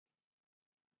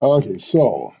Okay,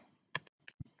 so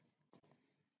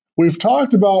we've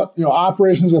talked about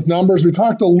operations with numbers. We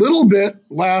talked a little bit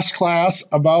last class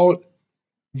about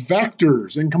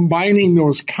vectors and combining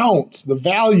those counts, the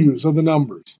values of the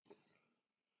numbers.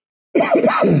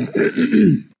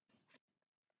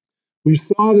 We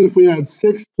saw that if we had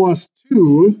 6 plus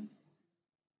 2,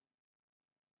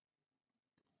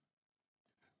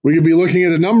 we could be looking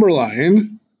at a number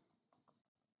line.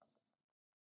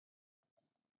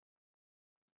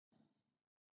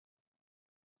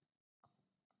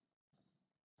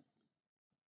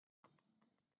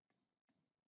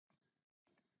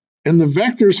 And the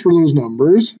vectors for those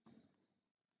numbers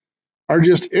are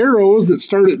just arrows that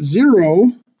start at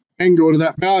 0 and go to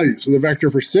that value. So the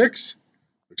vector for 6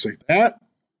 looks like that.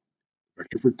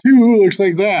 Vector for 2 looks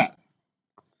like that.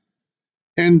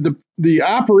 And the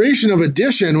operation of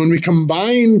addition, when we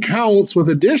combine counts with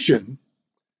addition,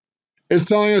 is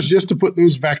telling us just to put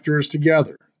those vectors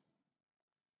together.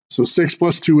 So 6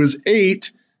 plus 2 is 8,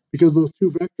 because those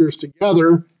two vectors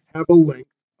together have a length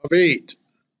of 8.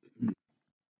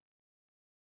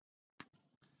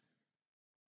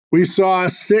 We saw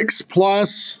 6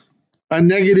 plus a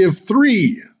negative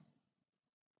 3.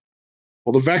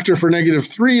 Well, the vector for negative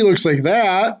 3 looks like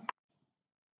that.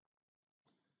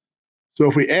 So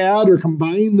if we add or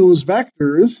combine those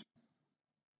vectors,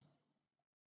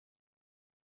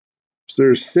 so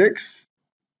there's 6,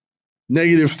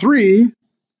 negative 3,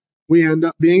 we end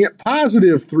up being at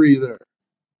positive 3 there.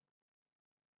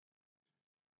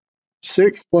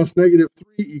 6 plus negative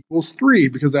 3 equals 3,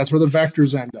 because that's where the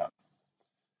vectors end up.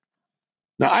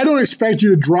 Now, I don't expect you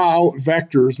to draw out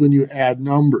vectors when you add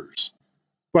numbers,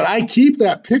 but I keep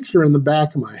that picture in the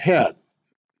back of my head.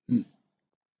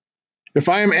 If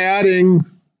I'm adding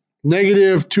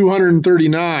negative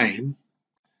 239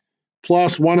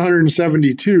 plus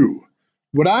 172,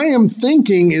 what I am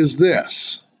thinking is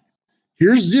this.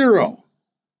 Here's 0.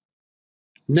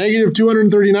 Negative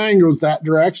 239 goes that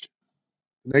direction,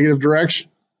 negative direction.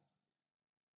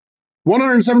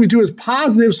 172 is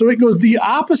positive, so it goes the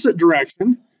opposite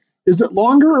direction. Is it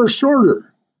longer or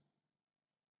shorter?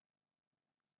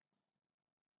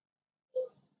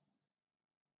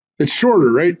 It's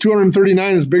shorter, right?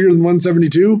 239 is bigger than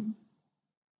 172.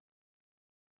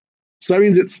 So that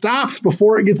means it stops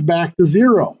before it gets back to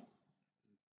 0.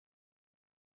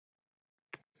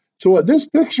 So what this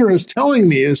picture is telling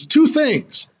me is two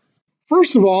things.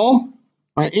 First of all,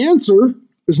 my answer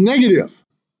is negative.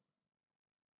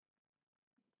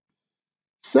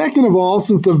 Second of all,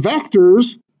 since the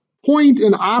vectors point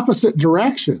in opposite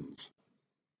directions,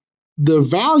 the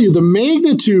value, the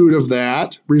magnitude of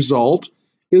that result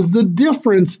is the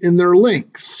difference in their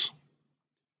lengths.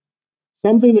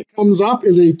 Something that comes up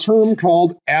is a term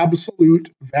called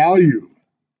absolute value.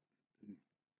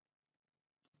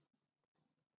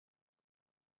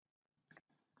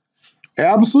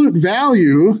 Absolute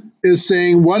value is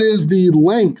saying what is the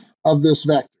length of this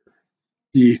vector.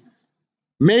 The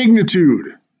magnitude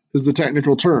is the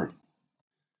technical term.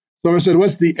 So I said,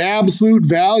 what's the absolute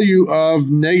value of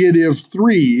negative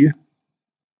 3?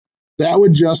 That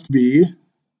would just be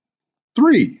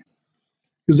 3,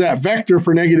 because that vector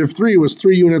for negative 3 was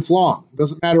 3 units long. It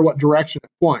doesn't matter what direction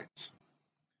it points.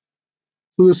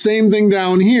 So the same thing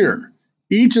down here.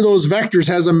 Each of those vectors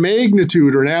has a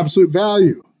magnitude or an absolute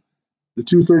value. The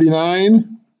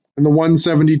 239 and the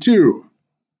 172.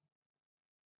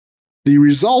 The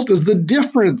result is the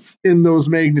difference in those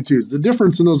magnitudes, the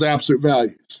difference in those absolute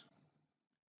values.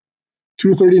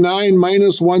 239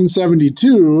 minus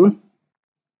 172,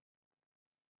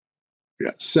 we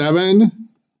got 7.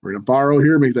 We're going to borrow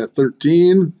here, make that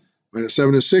 13. Minus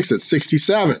 7 is 6, that's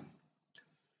 67.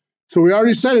 So we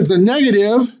already said it's a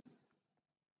negative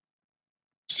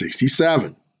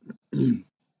 67.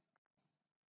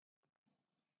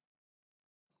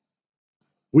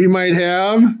 We might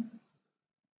have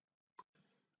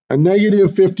a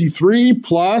negative 53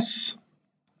 plus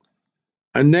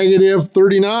a negative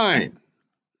 39.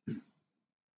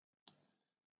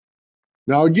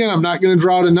 Now again, I'm not going to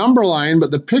draw out a number line, but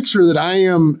the picture that I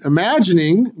am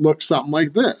imagining looks something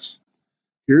like this.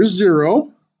 Here's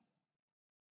 0.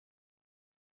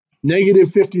 Negative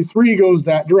 53 goes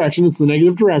that direction. It's the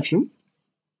negative direction.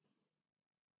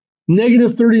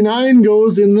 Negative 39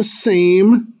 goes in the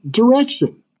same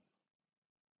direction.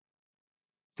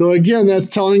 So again, that's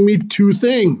telling me two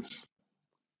things.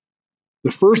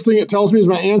 The first thing it tells me is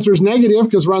my answer is negative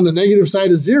because we're on the negative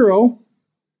side of 0.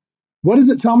 What does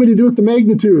it tell me to do with the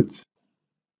magnitudes?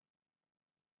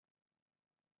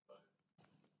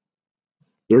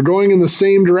 They're going in the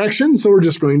same direction, so we're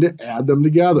just going to add them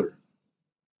together.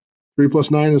 3 plus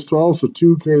 9 is 12, so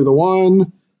 2 carry the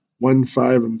 1. 1,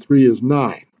 5, and 3 is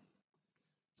 9.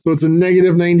 So it's a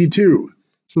negative 92.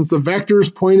 Since the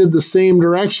vectors pointed the same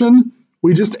direction,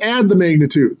 we just add the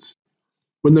magnitudes.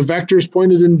 When the vectors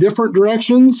pointed in different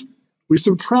directions, we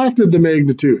subtracted the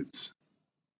magnitudes.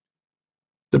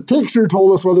 The picture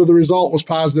told us whether the result was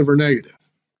positive or negative.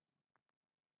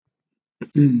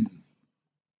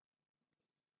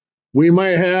 We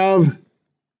might have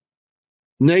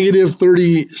negative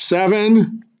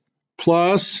 37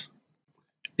 plus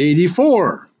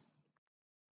 84.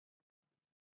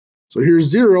 So here's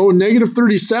 0. Negative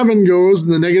 37 goes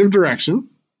in the negative direction.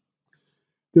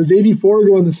 Does 84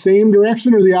 go in the same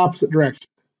direction or the opposite direction?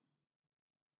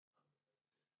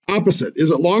 Opposite.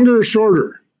 Is it longer or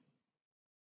shorter?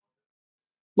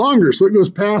 Longer, so it goes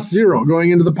past 0,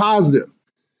 going into the positive.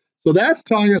 So that's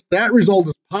telling us that result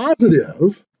is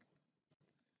positive.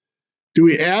 Do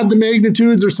we add the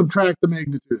magnitudes or subtract the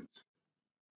magnitudes?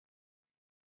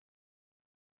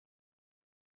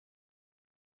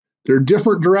 They're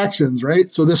different directions,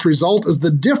 right? So this result is the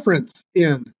difference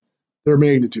in their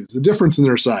magnitudes, the difference in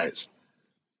their size.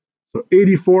 So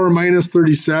 84 minus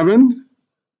 37.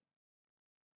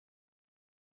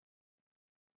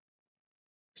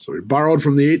 So we borrowed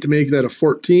from the 8 to make that a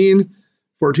 14.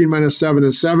 14 minus 7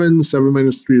 is 7. 7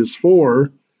 minus 3 is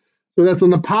 4. So that's on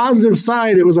the positive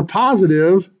side. It was a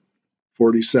positive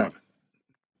 47.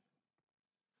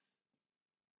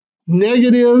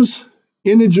 Negatives,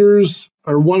 integers,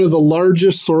 are one of the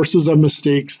largest sources of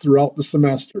mistakes throughout the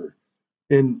semester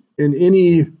in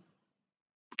any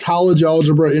college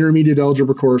algebra, intermediate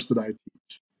algebra course that I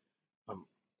teach.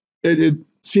 It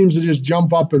seems to just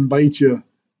jump up and bite you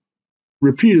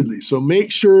repeatedly. So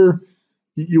make sure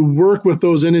you work with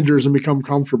those integers and become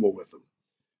comfortable with them.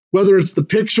 Whether it's the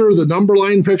picture, the number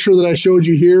line picture that I showed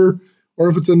you here, or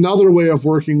if it's another way of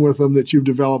working with them that you've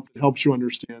developed that helps you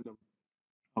understand them,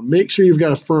 make sure you've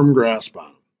got a firm grasp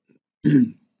on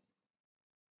them.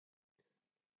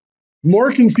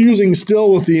 More confusing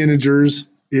still with the integers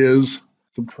is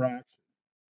subtraction.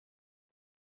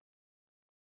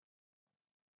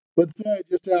 Let's say I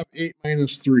just have 8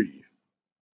 minus 3.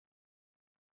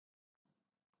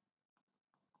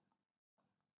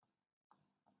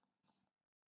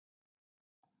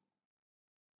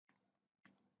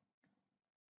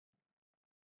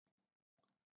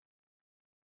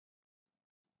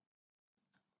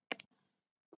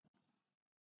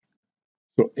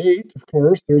 So 8, of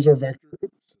course, there's our vector.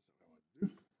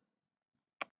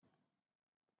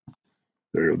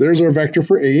 There's our vector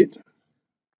for 8. If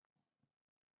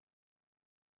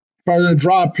I were to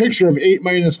draw a picture of 8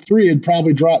 minus 3, I'd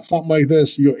probably draw it something like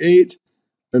this. You go 8,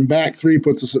 then back 3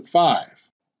 puts us at 5.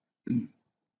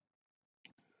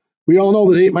 We all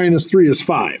know that 8 minus 3 is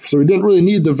 5, so we didn't really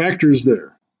need the vectors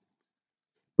there.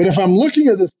 But if I'm looking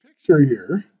at this picture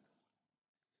here,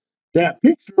 that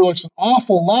picture looks an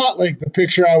awful lot like the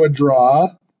picture I would draw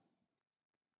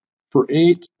for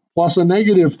 8 plus a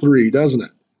negative 3, doesn't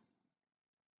it?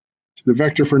 The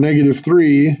vector for negative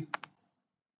 3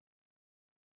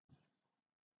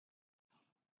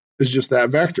 is just that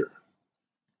vector.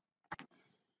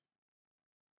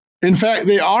 In fact,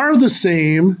 they are the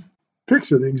same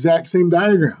picture, the exact same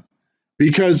diagram,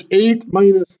 because 8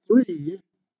 minus 3,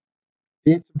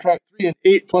 8 subtract 3, and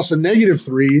 8 plus a negative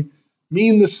 3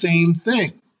 mean the same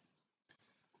thing.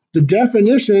 The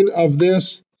definition of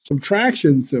this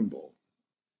subtraction symbol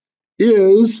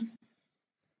is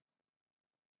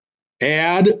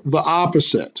add the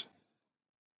opposite.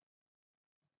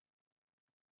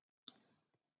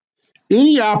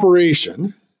 Any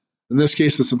operation, in this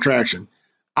case the subtraction,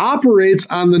 operates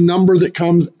on the number that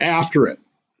comes after it.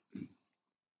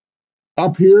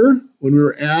 Up here, when we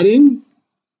were adding,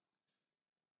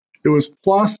 it was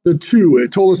plus the 2.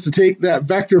 It told us to take that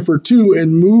vector for 2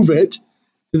 and move it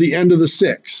to the end of the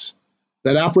 6.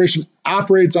 That operation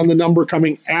operates on the number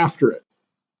coming after it.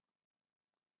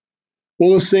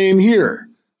 Well, the same here.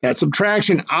 That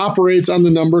subtraction operates on the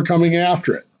number coming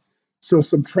after it. So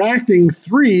subtracting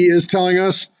 3 is telling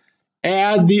us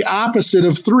add the opposite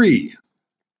of 3.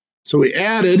 So we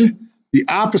added the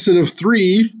opposite of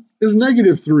 3 is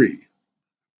negative 3.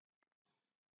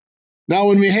 Now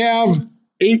when we have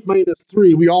 8 minus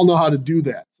 3, we all know how to do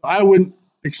that. So I wouldn't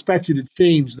expect you to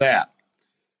change that.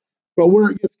 But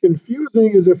where it gets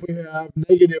confusing is if we have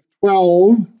negative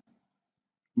 12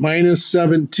 minus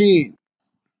 17.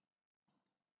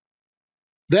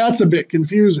 That's a bit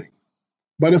confusing.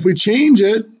 But if we change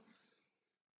it,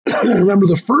 remember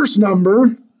the first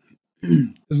number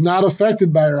is not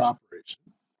affected by our operation.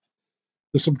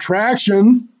 The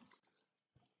subtraction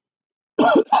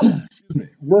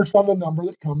works on the number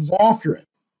that comes after it.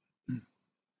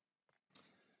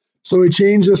 So we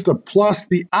change this to plus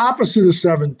the opposite of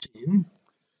 17.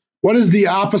 What is the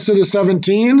opposite of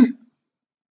 17?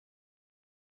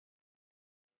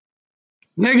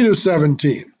 Negative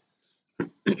 17.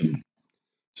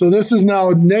 So this is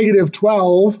now negative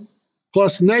 12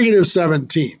 plus negative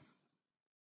 17.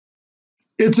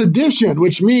 It's addition,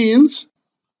 which means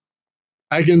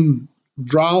I can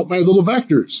draw out my little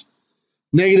vectors.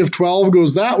 Negative 12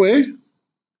 goes that way.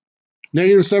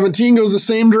 Negative 17 goes the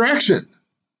same direction.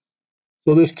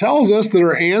 So this tells us that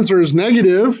our answer is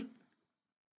negative.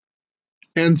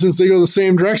 And since they go the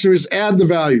same direction, we just add the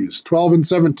values. 12 and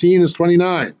 17 is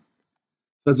 29.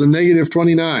 That's a negative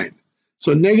 29.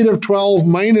 So negative 12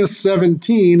 minus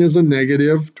 17 is a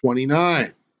negative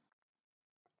 29.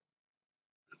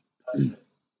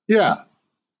 Yeah.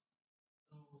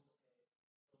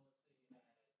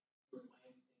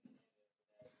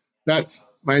 That's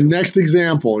my next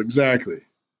example, exactly.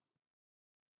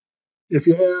 If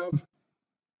you have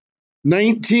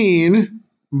 19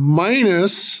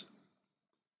 minus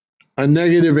a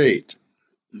negative 8.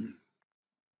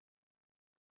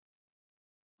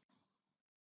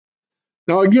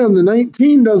 Now again, the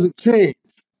 19 doesn't change.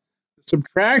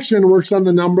 Subtraction works on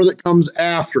the number that comes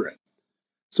after it.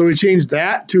 So we change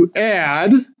that to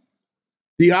add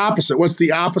the opposite. What's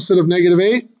the opposite of negative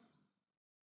 8?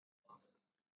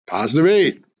 Positive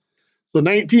 8. So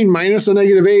 19 minus a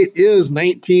negative 8 is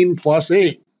 19 plus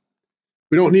 8.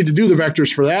 We don't need to do the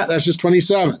vectors for that. That's just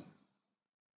 27.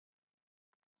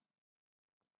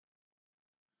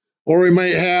 Or we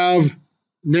might have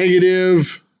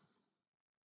negative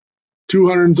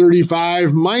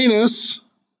 235 minus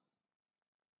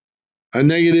a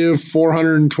negative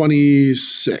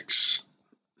 426.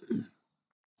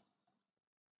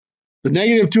 The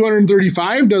negative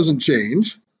 235 doesn't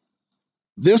change.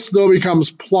 This, though, becomes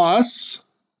plus.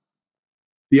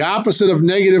 The opposite of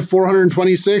negative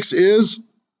 426 is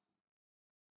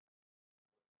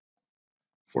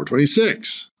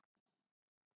 426.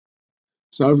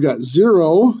 So I've got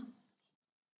 0.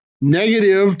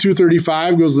 Negative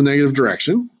 235 goes the negative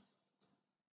direction.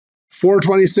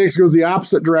 426 goes the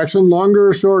opposite direction, longer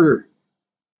or shorter?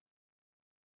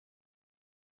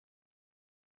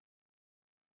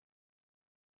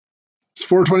 It's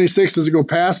 426, does it go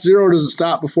past 0 or does it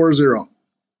stop before 0?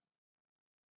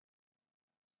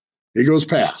 It goes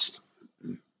past.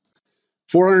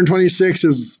 426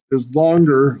 is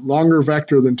longer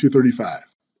vector than 235.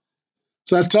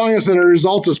 So that's telling us that our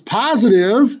result is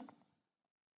positive.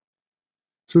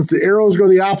 Since the arrows go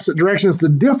the opposite direction, it's the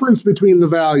difference between the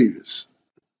values.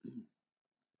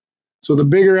 So the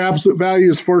bigger absolute value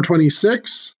is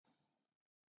 426.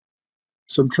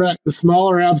 Subtract the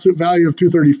smaller absolute value of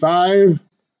 235.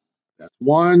 That's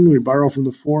 1. We borrow from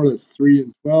the 4. That's 3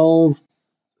 and 12.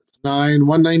 That's 9.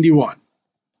 191.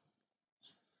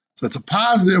 So it's a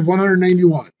positive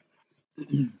 191.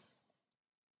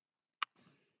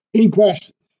 Any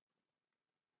questions?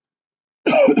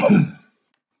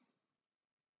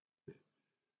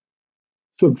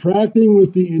 Subtracting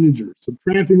with the integers,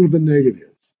 subtracting with the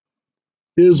negatives,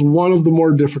 is one of the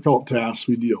more difficult tasks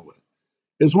we deal with.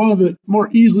 It's one of the more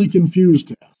easily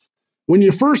confused tasks. When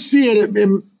you first see it,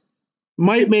 it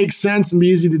might make sense and be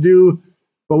easy to do,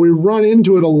 but we run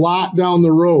into it a lot down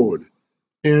the road.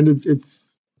 And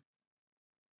it's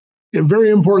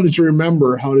very important that you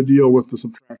remember how to deal with the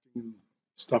subtracting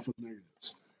stuff with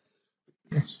negatives.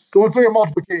 So let's look at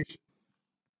multiplication.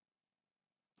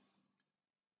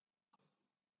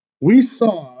 We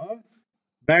saw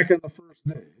back on the first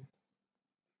day,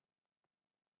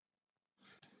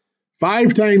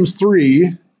 5 times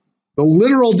 3, the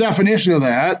literal definition of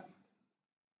that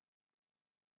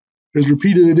is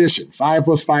repeated addition, 5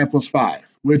 plus 5 plus 5,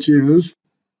 which is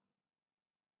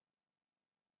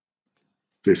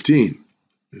 15.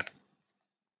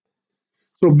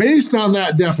 So based on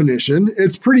that definition,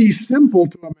 it's pretty simple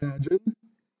to imagine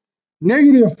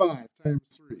negative 5 times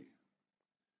 3.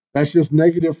 That's just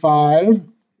negative 5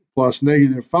 plus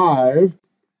negative 5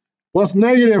 plus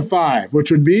negative 5,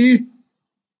 which would be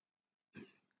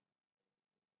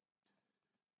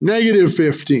negative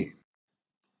 15.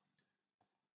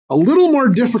 A little more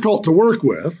difficult to work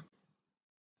with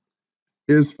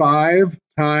is 5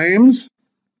 times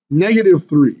negative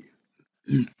 3.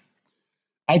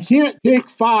 I can't take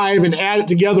 5 and add it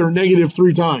together negative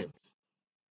 3 times.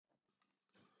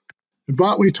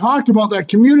 But we talked about that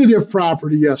commutative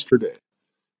property yesterday.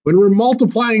 When we're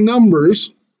multiplying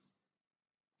numbers,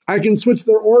 I can switch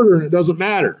their order and it doesn't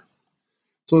matter.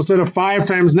 So instead of 5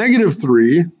 times negative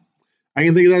 3, I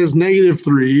can think of that as negative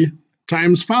 3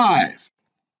 times 5.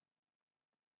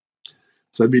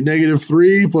 So that'd be negative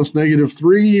 3 plus negative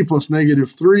 3 plus negative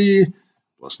 3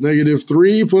 plus negative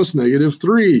 3 plus negative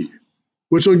 3,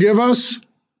 which will give us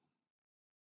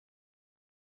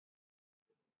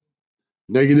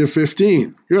negative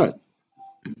 15. Good.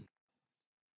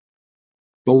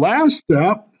 The last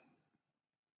step,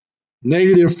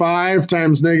 negative 5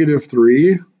 times negative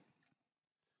 3,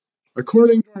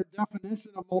 according to our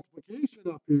definition of multiplication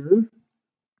up here,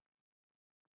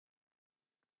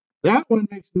 that one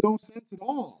makes no sense at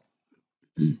all.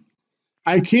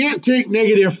 I can't take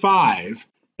negative 5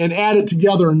 and add it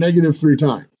together negative 3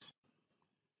 times.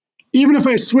 Even if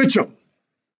I switch them,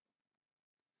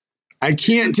 I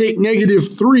can't take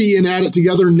negative 3 and add it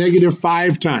together negative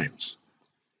 5 times.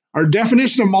 Our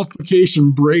definition of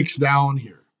multiplication breaks down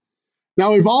here.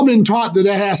 Now, we've all been taught that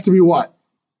has to be what?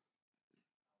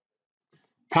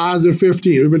 Positive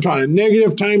 15. We've been taught a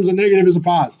negative times a negative is a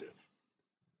positive.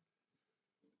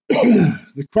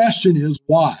 The question is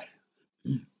why?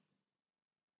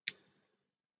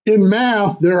 In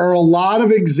math, there are a lot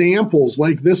of examples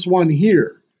like this one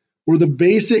here, where the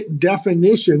basic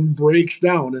definition breaks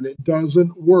down and it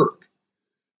doesn't work.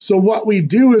 So what we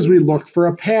do is we look for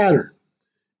a pattern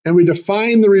and we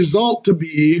define the result to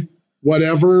be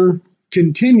whatever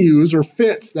continues or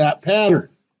fits that pattern.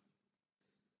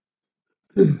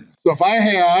 So if I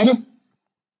had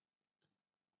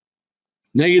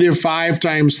negative 5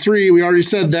 times 3, we already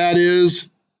said that is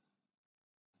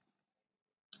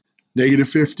negative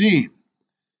 15.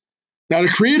 Now to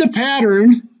create a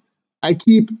pattern, I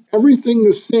keep everything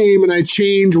the same and I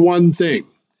change one thing.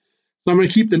 So I'm going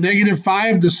to keep the negative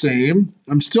 5 the same.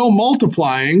 I'm still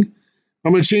multiplying.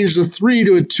 I'm going to change the 3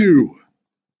 to a 2.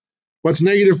 What's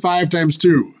negative 5 times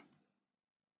 2?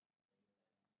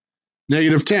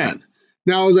 Negative 10.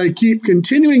 Now as I keep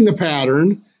continuing the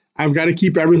pattern, I've got to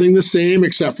keep everything the same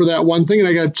except for that one thing, and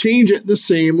I got to change it the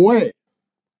same way.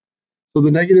 So the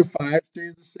negative 5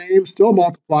 stays the same, still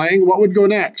multiplying. What would go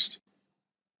next?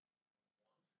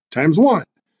 Times 1.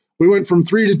 We went from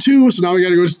 3 to 2, so now we got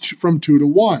to go from 2 to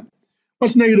 1.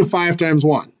 What's negative 5 times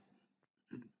 1?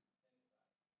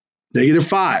 Negative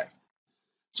 5.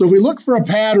 So if we look for a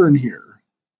pattern here,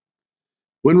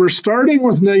 when we're starting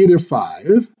with negative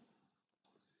 5,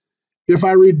 if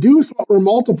I reduce what we're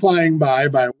multiplying by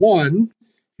 1,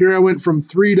 here I went from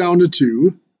 3 down to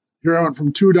 2, here I went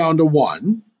from 2 down to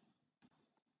 1.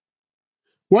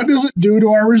 What does it do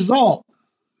to our result?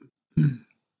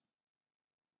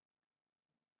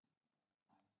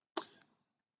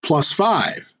 Plus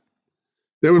 5.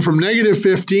 They went from negative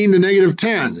 15 to negative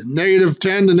 10, negative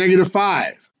 10 to negative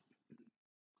 5.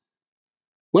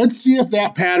 Let's see if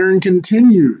that pattern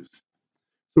continues.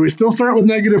 So we still start with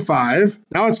negative 5.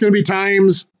 Now it's going to be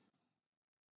times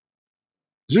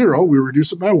 0. We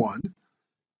reduce it by 1.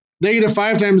 Negative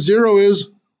 5 times 0 is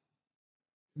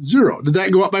 0. Did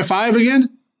that go up by 5 again?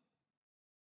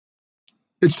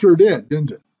 It sure did,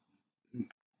 didn't it?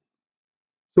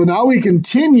 So now we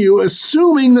continue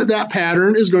assuming that that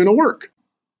pattern is going to work.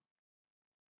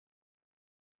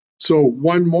 So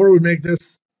 1 more would make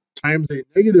this times a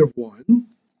negative 1.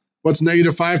 What's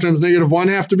negative 5 times negative 1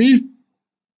 have to be?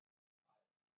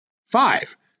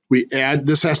 5. We add,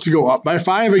 this has to go up by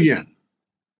 5 again.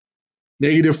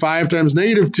 Negative 5 times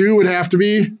negative 2 would have to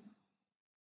be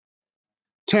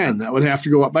 10. That would have to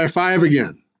go up by 5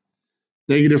 again.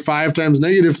 Negative 5 times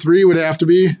negative 3 would have to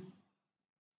be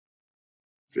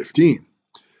 15.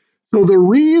 So the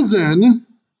reason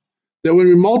that when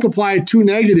we multiply two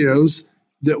negatives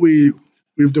that we've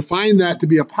defined that to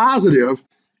be a positive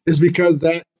is because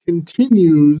that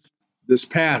continues this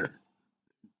pattern.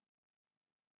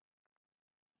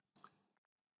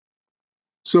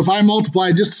 So if I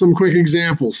multiply, just some quick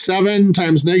examples, 7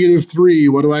 times negative 3,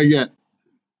 what do I get?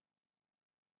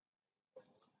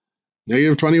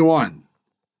 Negative 21.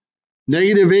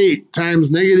 Negative 8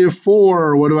 times negative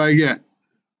 4, what do I get?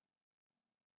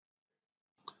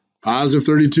 Positive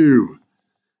 32.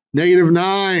 Negative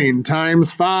 9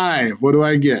 times 5, what do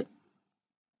I get?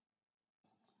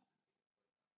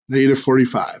 Negative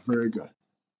 45. Very good.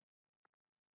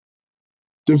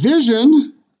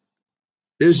 Division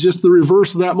is just the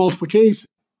reverse of that multiplication.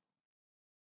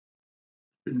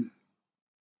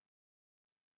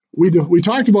 We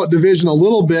talked about division a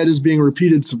little bit as being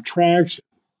repeated subtraction.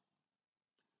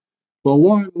 But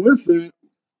along with it,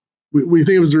 we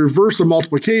think of it as the reverse of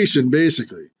multiplication,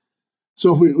 basically.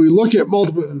 So if we look at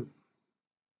division,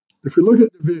 I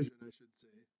should say,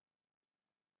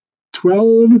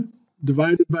 12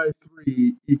 divided by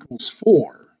 3 equals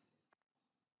 4.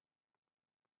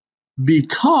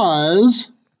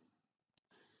 Because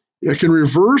I can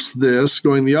reverse this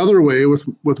going the other way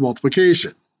with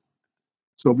multiplication.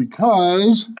 So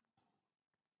because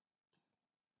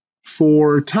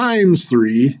 4 times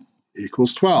 3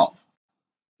 equals 12.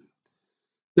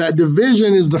 That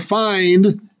division is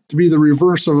defined to be the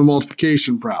reverse of a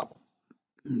multiplication problem.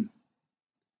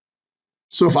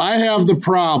 So if I have the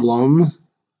problem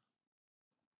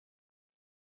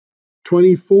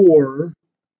 24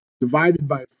 divided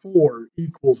by 4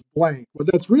 equals blank, what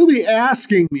that's really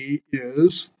asking me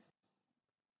is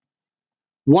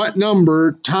what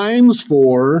number times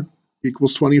 4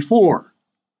 equals 24?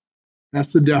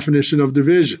 That's the definition of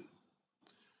division.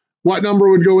 What number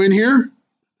would go in here?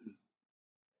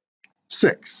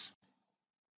 6.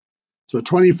 So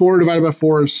 24 divided by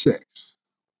 4 is 6.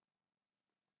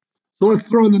 So let's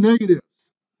throw in the negatives.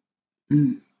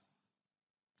 If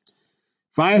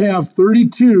I have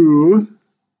 32,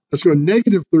 let's go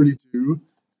negative 32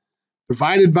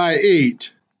 divided by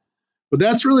 8. What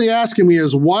that's really asking me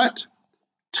is what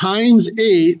times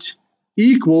 8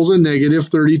 equals a negative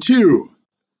 32?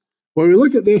 When we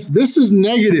look at this, this is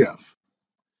negative.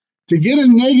 To get a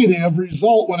negative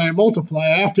result when I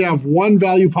multiply, I have to have one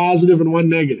value positive and one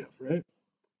negative, right?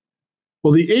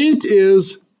 Well, the 8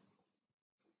 is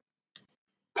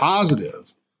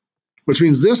positive, which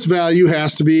means this value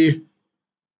has to be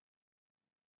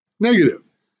negative.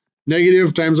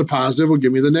 Negative times a positive will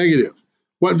give me the negative.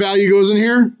 What value goes in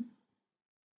here?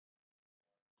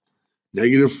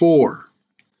 Negative 4.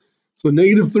 So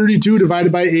negative 32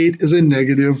 divided by 8 is a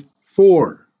negative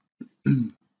 4.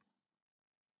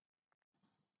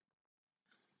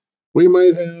 We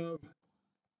might have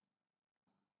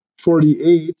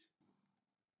 48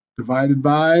 divided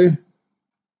by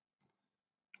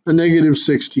a negative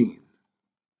 16.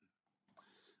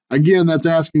 Again, that's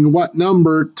asking what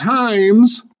number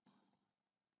times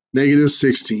negative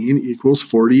 16 equals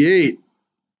 48.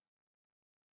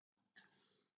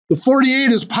 The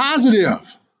 48 is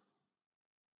positive.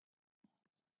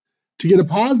 To get a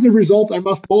positive result, I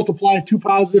must multiply two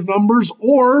positive numbers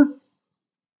or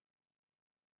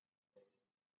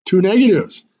two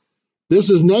negatives. This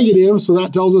is negative, so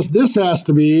that tells us this has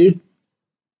to be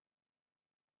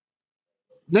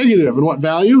negative. And what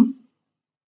value?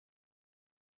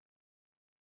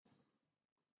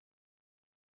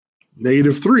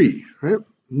 Negative 3, right?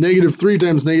 Negative 3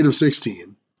 times negative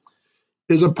 16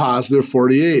 is a positive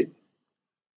 48.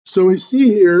 So we see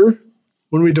here,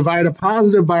 when we divide a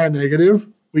positive by a negative,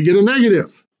 we get a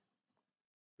negative.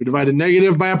 We divide a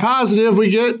negative by a positive,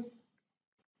 we get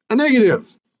a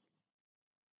negative.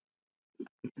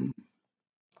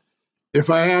 If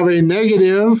I have a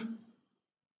negative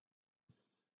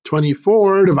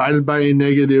 24 divided by a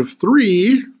negative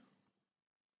 3,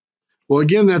 well,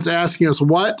 again, that's asking us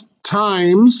what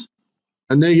times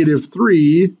a negative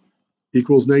 3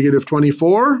 equals negative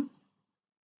 24?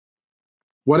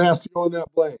 What has to go in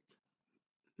that blank?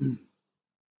 It's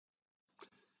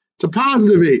a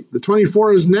positive 8. The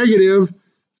 24 is negative,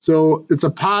 so it's a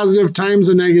positive times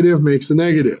a negative makes a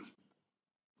negative.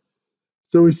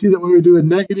 So we see that when we do a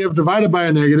negative divided by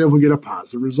a negative, we get a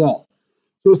positive result.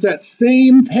 So it's that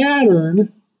same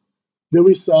pattern that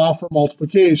we saw for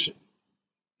multiplication.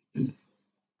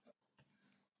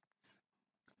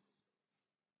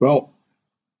 Well,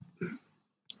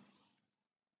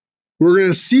 we're going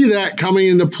to see that coming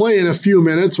into play in a few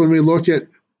minutes when we look at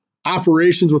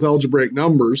operations with algebraic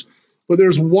numbers. But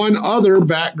there's one other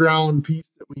background piece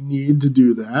that we need to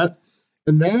do that,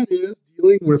 and that is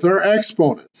dealing with our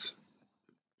exponents.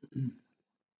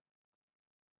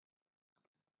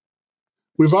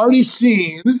 We've already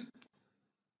seen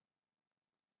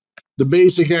the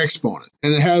basic exponent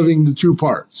and it having the two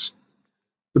parts.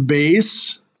 The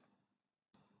base,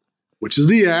 which is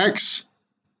the x,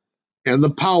 and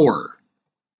the power,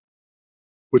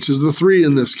 which is the 3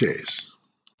 in this case.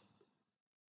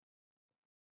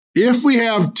 If we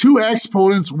have two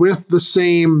exponents with the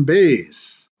same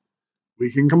base,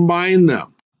 we can combine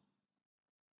them.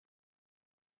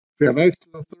 We have x to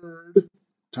the third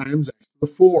times x to the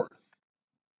fourth.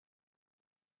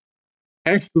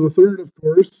 X to the third, of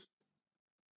course,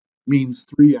 means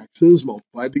 3 x's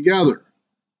multiplied together.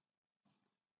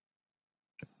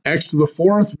 X to the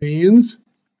fourth means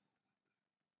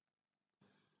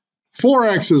 4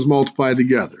 x's multiplied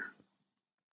together.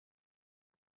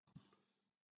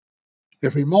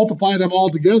 If we multiply them all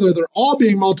together, they're all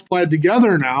being multiplied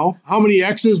together now. How many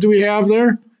x's do we have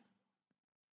there?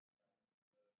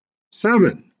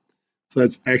 7. So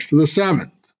that's x to the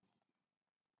 7th.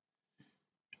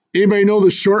 Anybody know the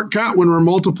shortcut when we're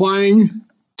multiplying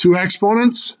two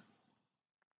exponents?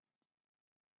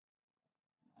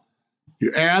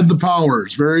 You add the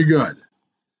powers. Very good.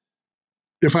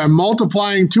 If I'm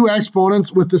multiplying two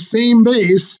exponents with the same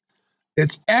base,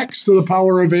 it's x to the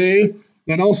power of a.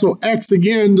 and also x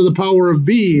again to the power of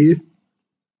b,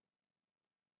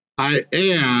 I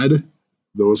add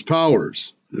those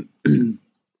powers.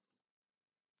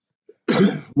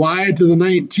 Y to the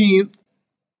 19th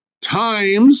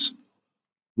times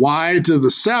y to the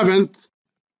 7th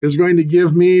is going to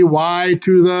give me y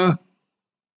to the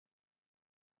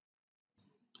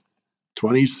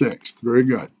 26th. Very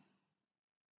good.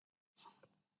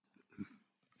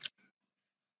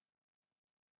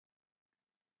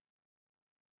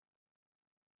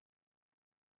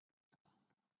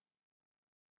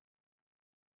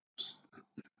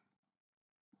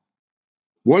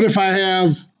 What if I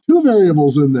have two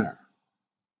variables in there?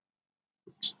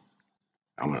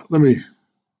 Let me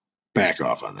back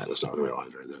off on that. That's not what I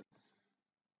wanted to do.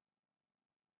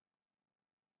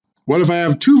 What if I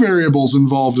have two variables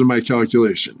involved in my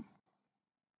calculation?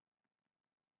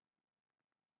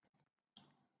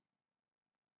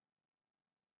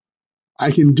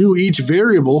 I can do each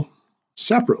variable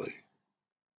separately.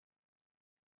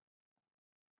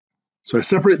 So I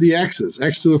separate the x's,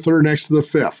 x to the third and x to the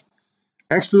fifth.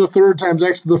 X to the third times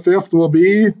x to the fifth will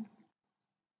be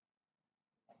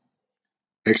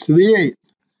x to the eighth.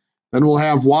 Then we'll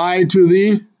have y to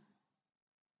the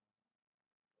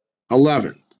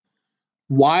 11th.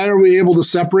 Why are we able to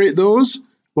separate those?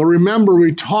 Well, remember,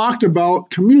 we talked about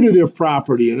commutative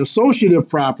property and associative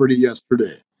property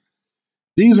yesterday.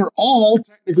 These are all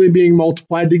technically being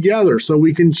multiplied together, so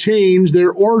we can change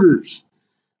their orders.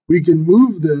 We can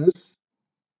move this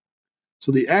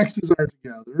so the x's are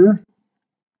together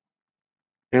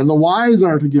and the y's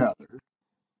are together,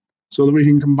 so that we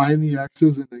can combine the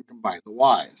x's and then combine the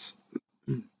y's.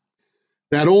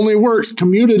 That only works,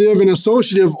 commutative and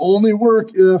associative only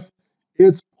work if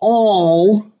it's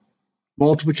all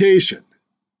multiplication.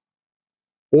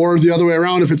 Or the other way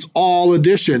around, if it's all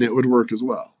addition, it would work as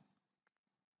well.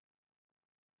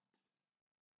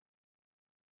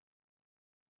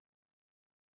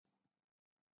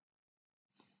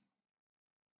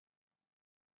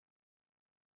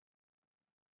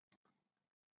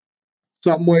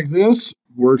 Something like this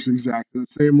works exactly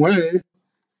the same way.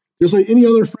 Just like any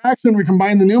other fraction, we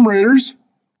combine the numerators.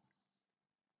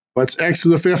 What's x to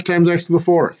the fifth times x to the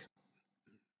fourth?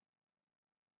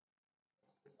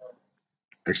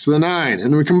 X to the 9.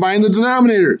 And we combine the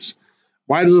denominators.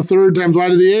 Y to the third times y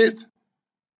to the 8th?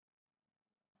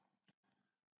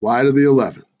 Y to the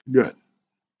 11th. Good.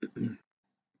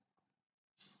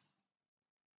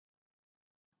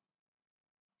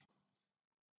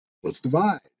 Let's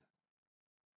divide.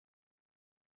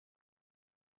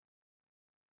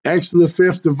 X to the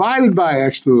fifth divided by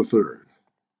x to the third.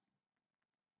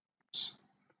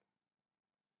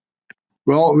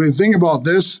 Well, when you think about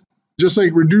this, just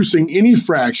like reducing any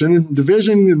fraction,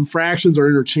 division and fractions are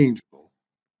interchangeable.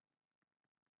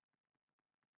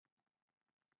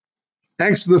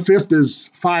 X to the fifth is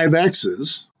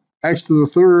 5x's. X to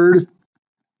the third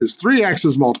is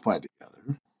 3x's multiplied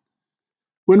together.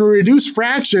 When we reduce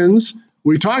fractions,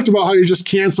 we talked about how you're just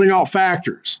canceling out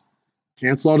factors.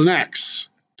 Cancel out an x,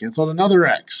 cancel out another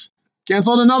x,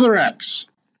 cancel out another x,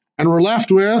 and we're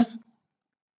left with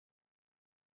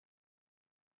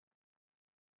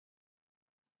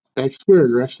x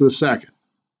squared, or x to the second.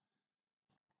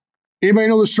 Anybody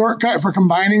know the shortcut for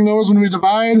combining those when we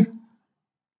divide?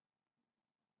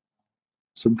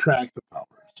 Subtract the powers.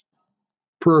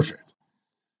 Perfect.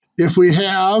 If we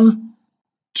have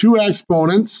two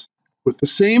exponents with the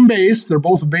same base, they're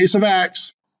both a base of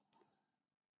x,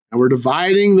 and we're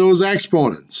dividing those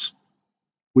exponents,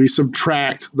 we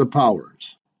subtract the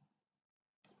powers.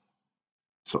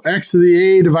 So x to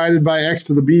the a divided by x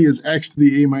to the b is x to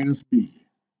the a minus b.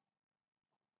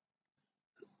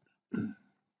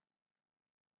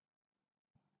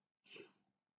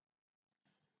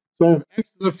 So x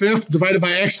to the fifth divided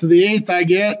by x to the eighth, I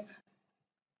get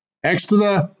x to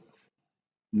the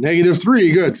negative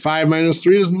 3. Good. 5 minus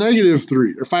 3 is negative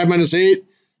 3. Or 5 minus 8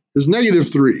 is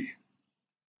negative 3.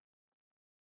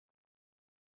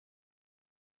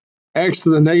 X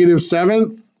to the negative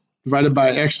 7th divided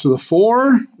by x to the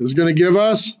 4 is going to give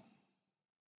us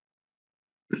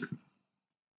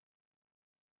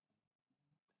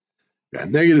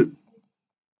negative.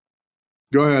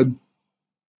 Go ahead.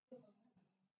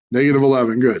 Negative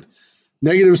 11. Good.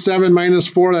 Negative 7 minus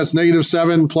 4, that's negative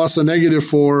 7 plus a negative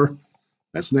 4,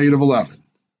 that's negative 11.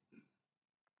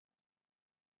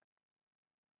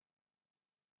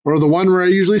 Or the one where I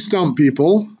usually stump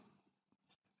people,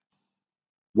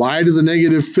 y to the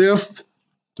negative 5th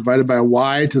divided by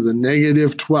y to the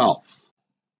negative 12th.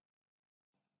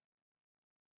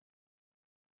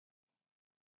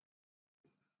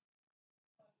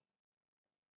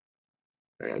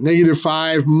 Negative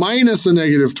 5 minus a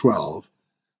negative 12.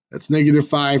 That's negative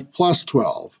 5 plus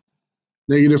 12.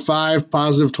 Negative 5,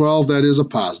 positive 12, that is a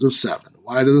positive 7.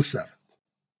 Y to the 7th.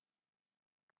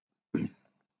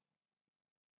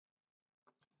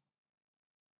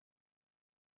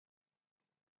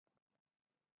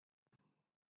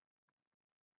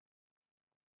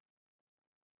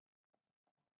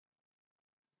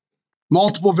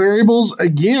 Multiple variables,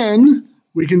 again,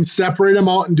 we can separate them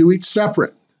out and do each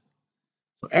separate.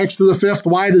 So x to the 5th,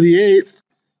 y to the 8th,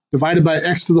 divided by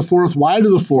x to the 4th, y to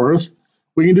the 4th.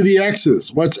 We can do the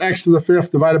x's. What's x to the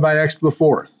 5th divided by x to the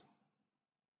 4th?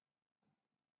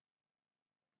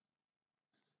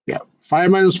 Yeah,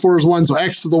 5 minus 4 is 1, so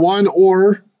x to the 1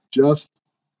 or just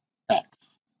x.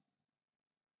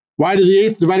 Y to the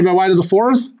 8th divided by y to the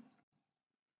 4th?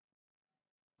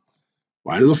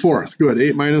 Y to the 4th. Good.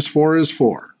 8 minus 4 is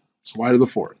 4. So y to the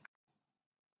 4th.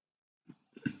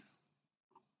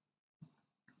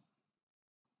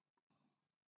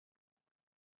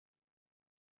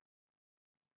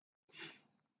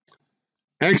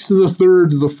 X to the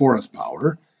 3rd to the 4th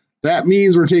power. That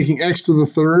means we're taking x to the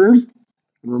 3rd and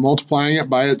we're multiplying it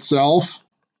by itself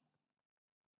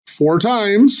 4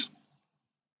 times.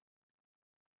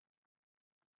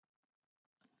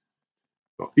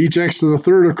 Each x to the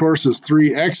 3rd, of course, is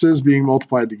 3 x's being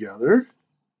multiplied together.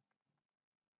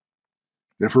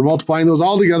 And if we're multiplying those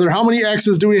all together, how many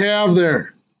x's do we have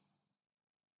there?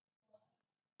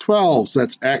 12, so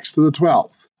that's x to the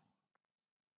 12th.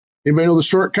 Anybody know the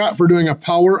shortcut for doing a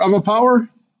power of a power?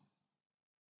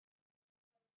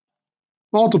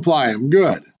 Multiply them,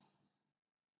 good.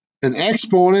 An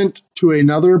exponent to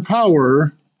another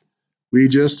power, we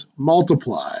just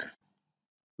multiply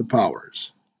the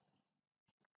powers.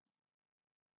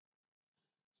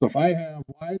 So if I have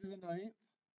y to the 9th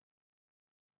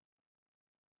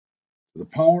to the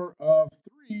power of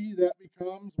 3, that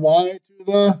becomes y to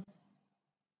the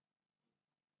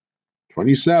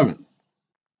 27th.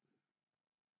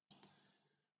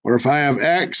 Or if I have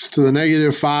x to the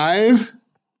negative 5, to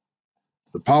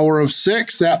the power of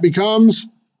 6, that becomes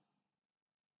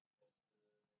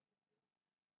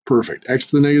perfect, x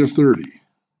to the negative 30.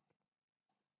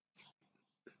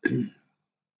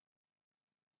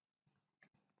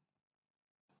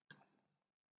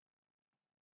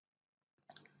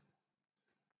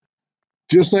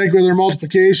 Just like with our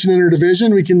multiplication and our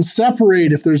division, we can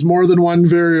separate if there's more than one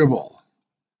variable.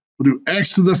 We'll do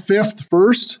x to the 5th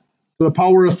first. To the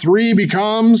power of 3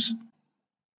 becomes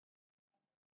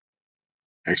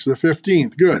x to the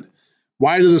 15th. Good.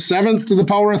 Y to the 7th to the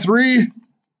power of 3.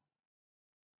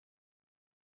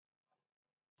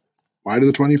 Y to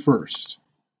the 21st.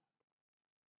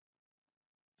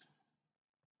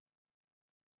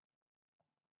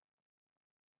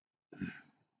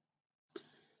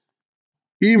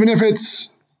 Even if it's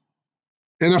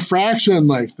in a fraction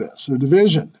like this, a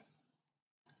division,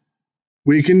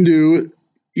 we can do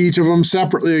each of them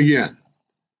separately again.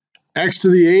 X to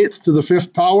the 8th to the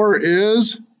 5th power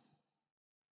is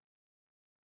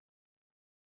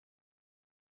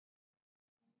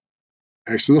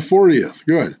x to the 40th.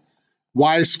 Good.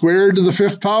 Y squared to the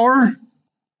 5th power?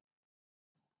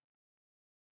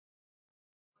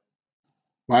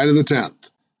 Y to the 10th.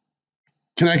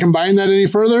 Can I combine that any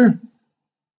further?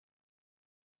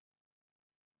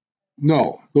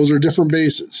 No, those are different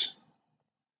bases.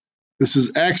 This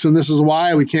is x and this is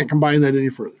y. We can't combine that any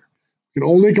further. We can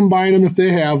only combine them if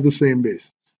they have the same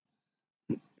base.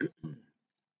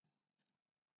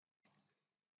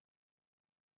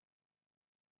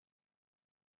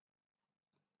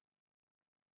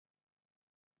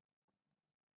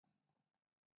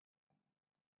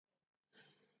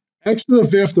 X to the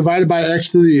 5th divided by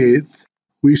x to the 8th,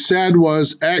 we said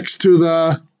was x to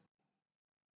the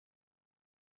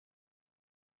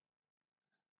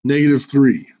negative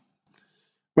 3.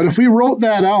 But if we wrote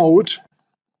that out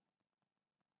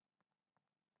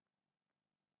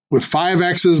with 5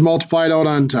 x's multiplied out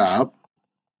on top,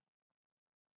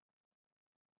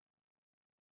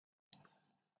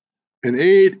 and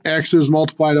 8 x's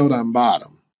multiplied out on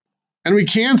bottom, and we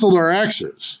canceled our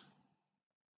x's,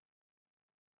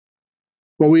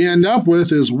 what we end up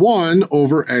with is 1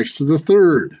 over x to the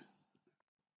 3rd.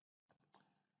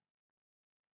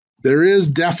 There is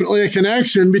definitely a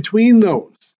connection between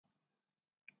those.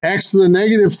 X to the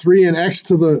negative 3 and x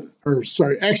to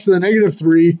the negative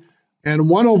 3 and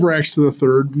 1 over x to the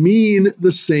 3rd mean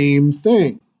the same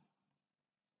thing.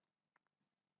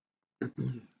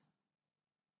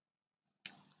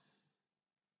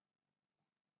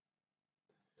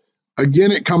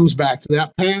 Again, it comes back to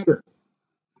that pattern.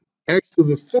 X to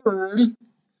the 3rd,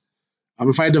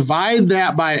 if I divide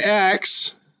that by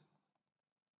x,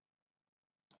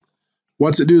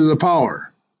 What's it do to the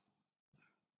power?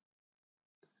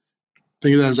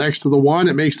 Think of that as x to the 1.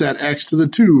 It makes that x to the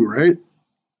 2, right?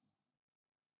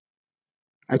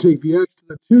 I take the x to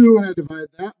the 2 and I divide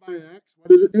that by x. What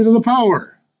does it do to the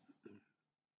power?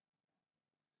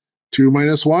 2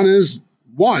 minus 1 is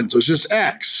 1, so it's just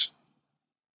x.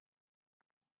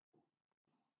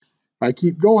 If I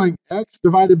keep going, x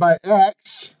divided by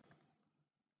x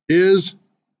is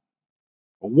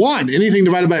 1. Anything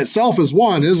divided by itself is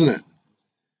 1, isn't it?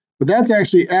 But that's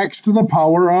actually x to the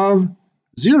power of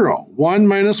 0. 1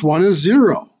 minus 1 is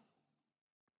 0.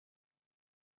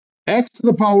 X to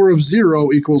the power of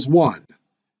 0 equals 1.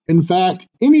 In fact,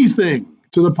 anything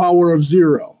to the power of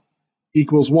 0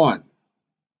 equals 1.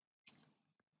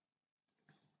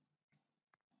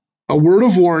 A word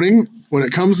of warning, when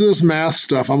it comes to this math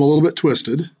stuff, I'm a little bit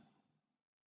twisted.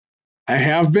 I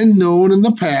have been known in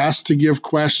the past to give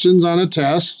questions on a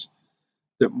test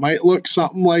that might look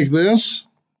something like this.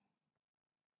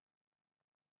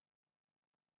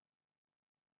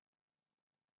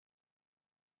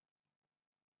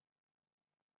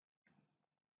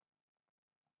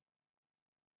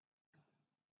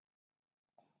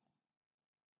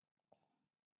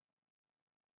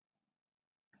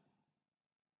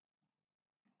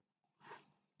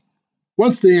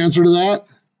 What's the answer to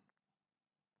that?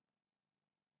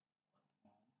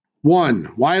 1.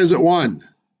 Why is it 1?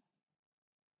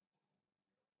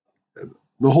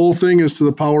 The whole thing is to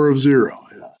the power of 0.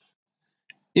 Yes.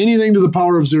 Anything to the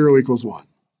power of 0 equals 1.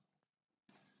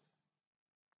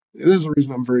 There's a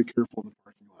reason I'm very careful in the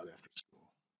parking lot after school.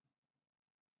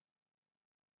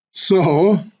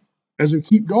 So, as we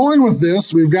keep going with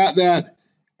this, we've got that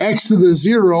x to the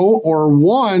 0, or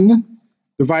 1,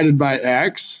 divided by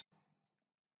x.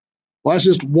 Well, that's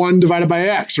just 1 divided by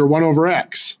x, or 1 over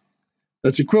x.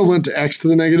 That's equivalent to x to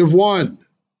the negative 1.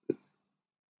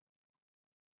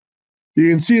 You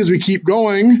can see as we keep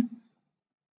going,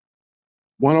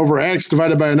 1 over x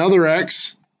divided by another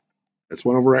x, that's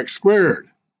 1 over x squared.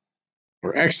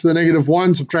 Or x to the negative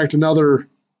 1, subtract another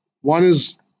 1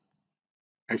 is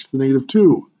x to the negative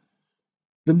 2.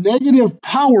 The negative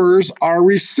powers are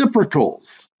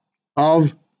reciprocals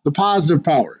of the positive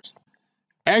powers.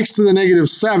 X to the negative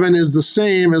 7 is the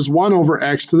same as 1 over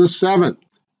x to the 7th.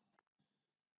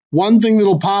 One thing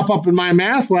that'll pop up in my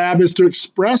math lab is to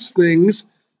express things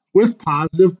with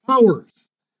positive powers.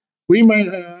 We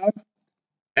might have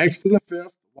x to the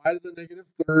 5th, y to the negative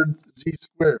 3rd, z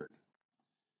squared.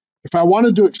 If I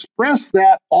wanted to express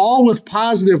that all with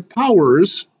positive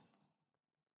powers,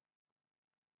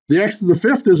 the x to the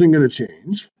 5th isn't going to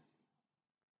change.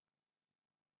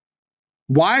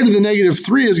 Y to the negative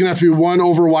 3 is going to have to be 1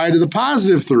 over y to the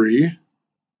positive 3.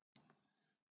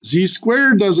 Z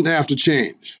squared doesn't have to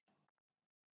change.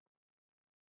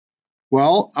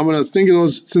 Well, I'm going to think of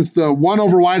those, since the 1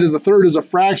 over y to the 3rd is a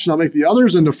fraction, I'll make the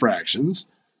others into fractions.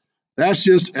 That's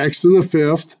just x to the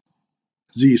 5th,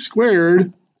 z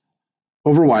squared,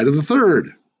 over y to the 3rd.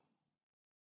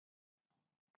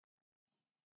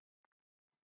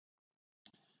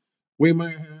 We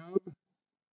might have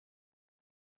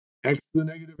x to the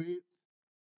negative 8th,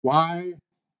 y,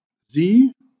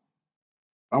 z.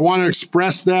 I want to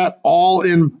express that all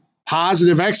in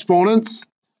positive exponents.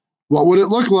 What would it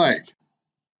look like?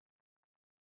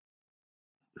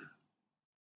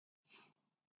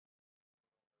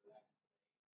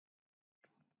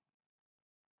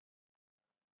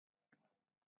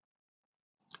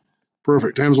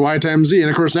 Perfect, times y times z. And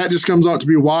of course, that just comes out to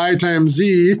be y times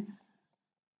z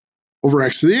over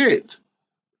x to the 8th.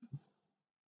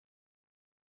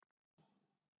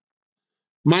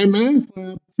 My math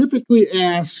lab typically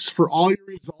asks for all your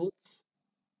results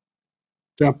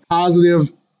to have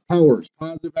positive powers,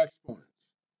 positive exponents.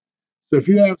 So if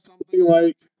you have something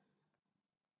like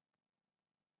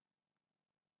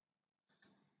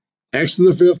x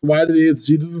to the 5th, y to the 8th,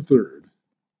 z to the 3rd,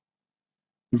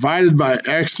 divided by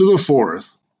x to the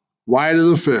 4th, y to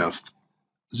the 5th,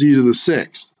 z to the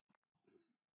 6th.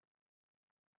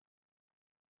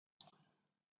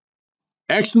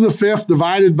 X to the 5th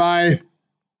divided by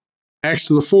x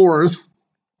to the 4th.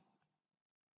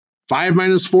 5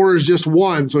 minus 4 is just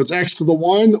 1, so it's x to the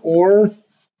 1 or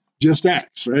just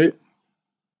x, right?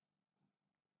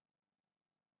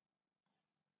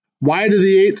 Y to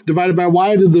the 8th divided by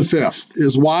y to the 5th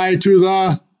is y to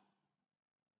the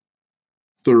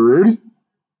 3rd.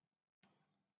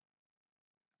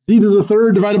 Z to the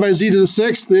 3rd divided by z to the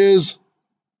 6th is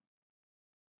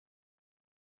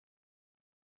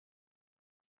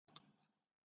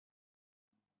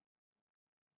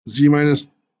z minus,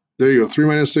 there you go, 3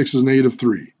 minus 6 is negative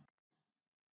 3.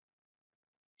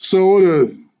 So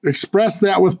to express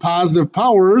that with positive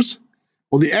powers,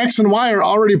 Well, the x and y are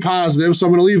already positive, so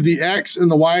I'm going to leave the x and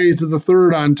the y to the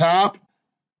third on top.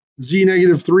 Z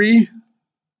negative 3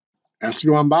 has to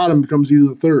go on bottom, becomes e to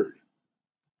the third.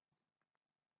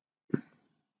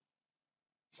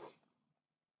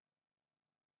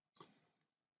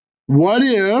 What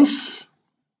if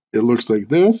it looks like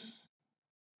this?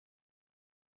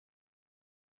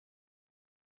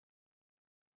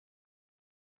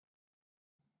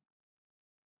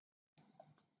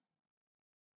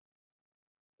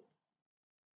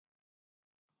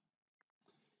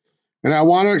 And I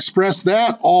want to express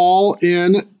that all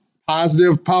in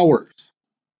positive powers.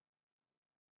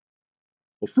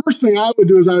 Well, first thing I would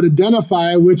do is I would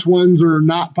identify which ones are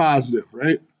not positive,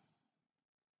 right?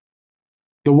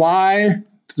 The y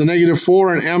to the negative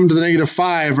 4 and m to the negative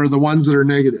 5 are the ones that are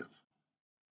negative.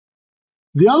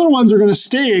 The other ones are going to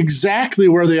stay exactly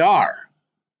where they are.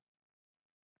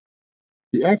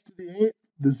 The x to the 8th,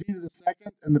 the z to the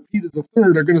 2nd, and the p to the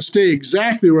 3rd are going to stay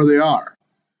exactly where they are.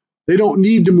 They don't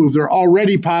need to move. They're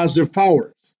already positive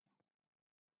powers.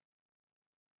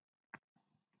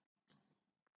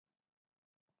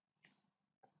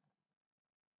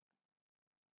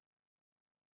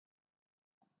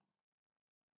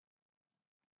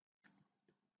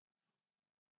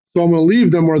 So I'm going to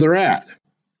leave them where they're at.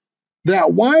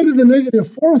 That y to the negative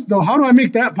 4th, though, how do I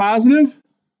make that positive?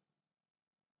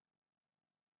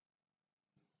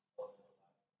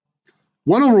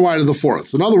 One over y to the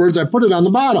 4th. In other words, I put it on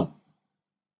the bottom.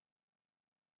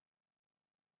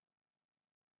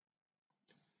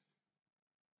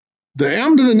 The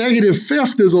m to the negative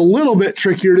 5th is a little bit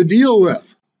trickier to deal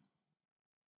with.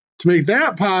 To make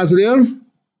that positive,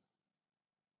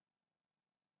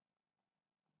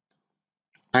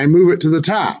 I move it to the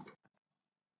top.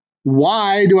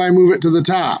 Why do I move it to the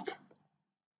top?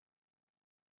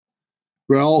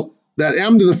 Well, that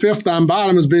m to the 5th on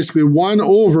bottom is basically 1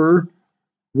 over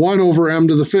m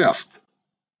to the 5th.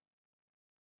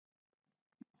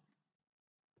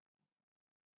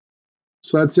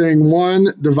 So that's saying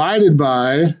 1 divided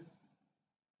by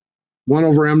 1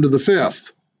 over m to the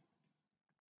 5th.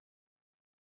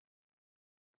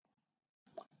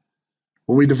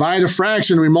 When we divide a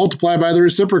fraction, we multiply by the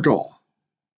reciprocal.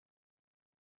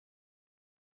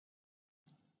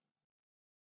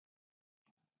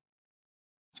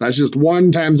 So that's just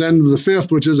 1 times m to the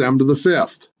 5th, which is m to the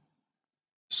 5th.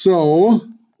 So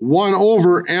 1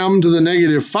 over m to the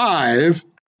negative 5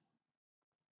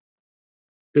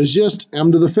 is just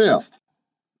m to the 5th.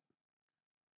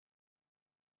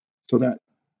 So that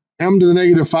m to the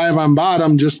negative 5 on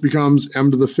bottom just becomes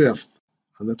m to the 5th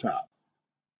on the top.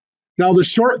 Now the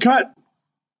shortcut,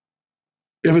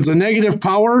 if it's a negative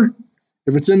power,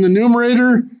 if it's in the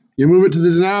numerator, you move it to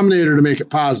the denominator to make it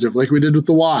positive, like we did with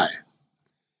the y.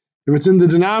 If it's in the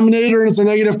denominator and it's a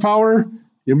negative power,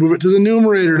 you move it to the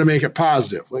numerator to make it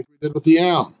positive, like we did with the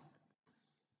m.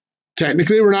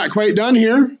 Technically, we're not quite done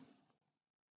here.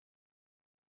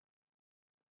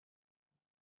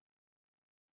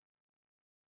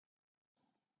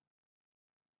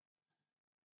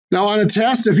 Now on a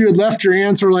test, if you had left your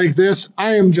answer like this,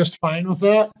 I am just fine with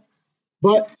that.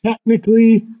 But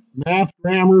technically, math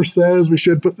grammar says we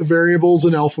should put the variables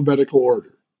in alphabetical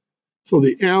order. So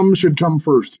the m should come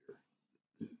first.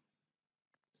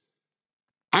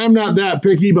 I'm not that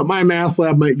picky, but my math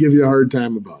lab might give you a hard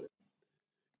time about it.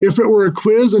 If it were a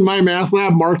quiz and my math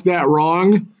lab marked that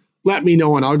wrong, let me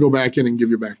know and I'll go back in and give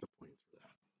you back the points for that.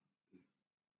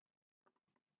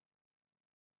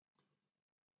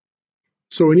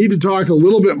 So we need to talk a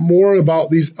little bit more about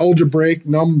these algebraic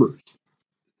numbers.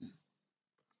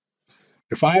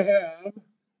 If I have,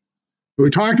 we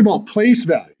talked about place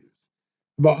values,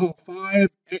 about how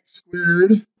 5x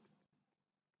squared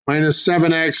minus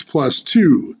 7x plus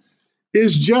 2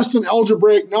 is just an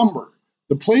algebraic number.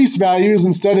 The place values,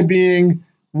 instead of being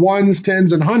ones,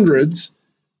 tens, and hundreds,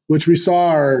 which we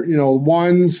saw are,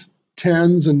 ones,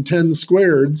 tens, and 10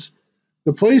 squareds,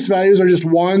 the place values are just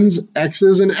ones,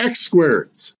 x's, and x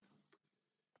squareds.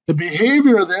 The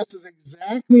behavior of this is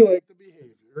exactly like the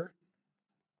behavior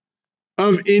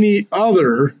of any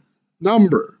other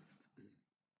number.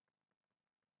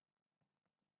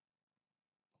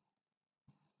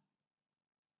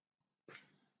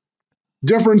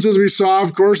 Differences we saw,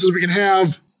 of course, is we can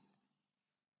have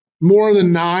more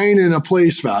than 9 in a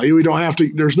place value. We don't have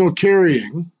to, there's no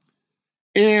carrying.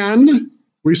 And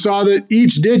we saw that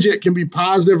each digit can be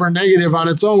positive or negative on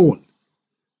its own,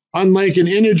 unlike an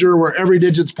integer where every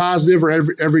digit's positive or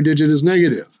every digit is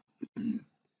negative.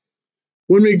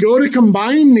 When we go to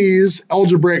combine these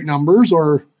algebraic numbers,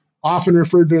 or often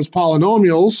referred to as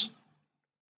polynomials,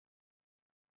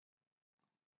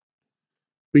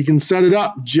 we can set it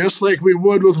up just like we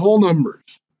would with whole numbers.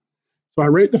 So I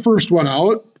write the first one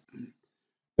out,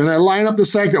 then I line up the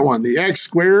second one. The x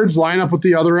squareds line up with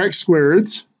the other x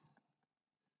squareds.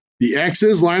 The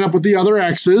x's line up with the other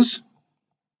x's.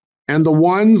 And the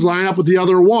ones line up with the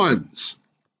other ones.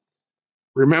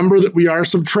 Remember that we are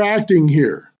subtracting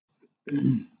here.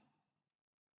 2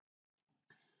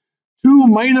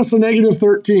 minus a negative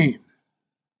 13.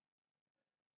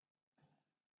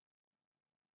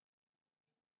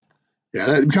 Yeah,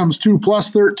 that becomes 2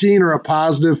 plus 13 or a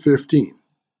positive 15.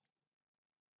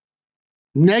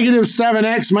 Negative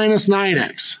 7x minus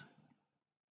 9x.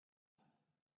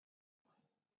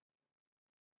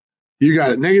 You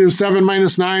got it. Negative 7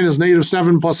 minus 9 is negative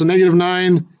 7 plus a negative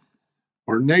 9,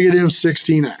 or negative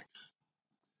 16x.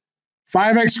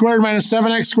 5x squared minus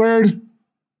 7x squared,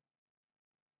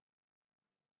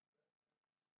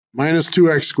 minus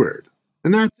 2x squared.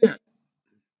 And that's it.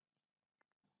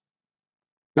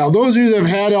 Now, those of you that have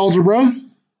had algebra,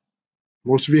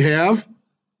 most of you have,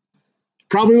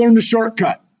 probably learned a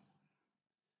shortcut.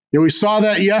 You know, we saw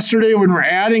that yesterday when we're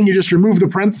adding, you just remove the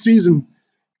parentheses and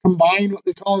combine what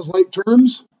they call as like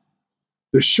terms.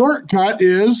 The shortcut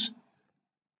is,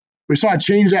 we saw it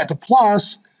change that to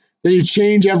plus, then you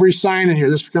change every sign in here.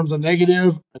 This becomes a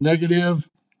negative, and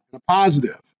a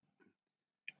positive.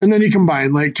 And then you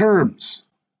combine like terms.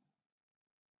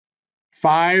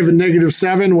 5 and negative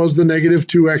 7 was the negative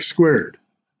 2x squared.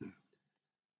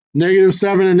 Negative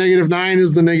 7 and negative 9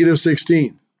 is the negative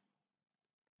 16.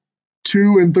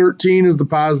 2 and 13 is the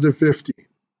positive 15.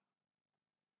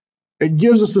 It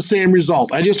gives us the same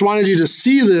result. I just wanted you to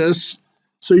see this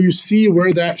so you see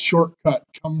where that shortcut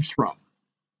comes from.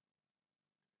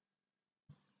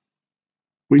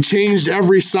 We changed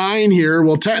every sign here.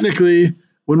 Well, technically,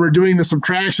 when we're doing the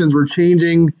subtractions, we're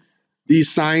changing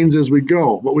these signs as we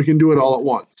go, but we can do it all at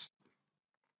once.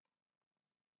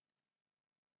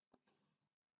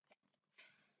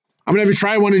 I'm going to have you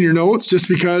try one in your notes just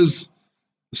because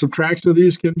the subtraction of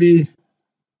these can be a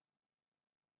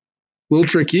little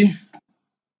tricky.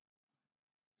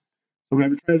 I'm going to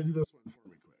have you try to do this one for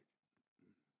me quick.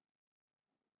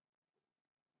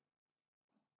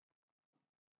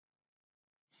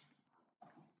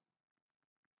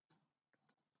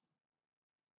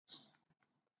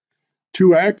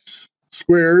 (2x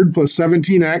squared plus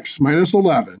 17x minus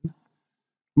 11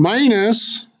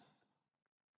 minus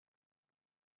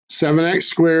 7x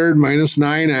squared minus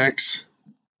 9x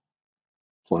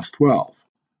plus 12.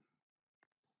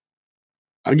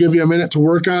 I'll give you a minute to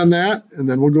work on that, and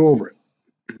then we'll go over it.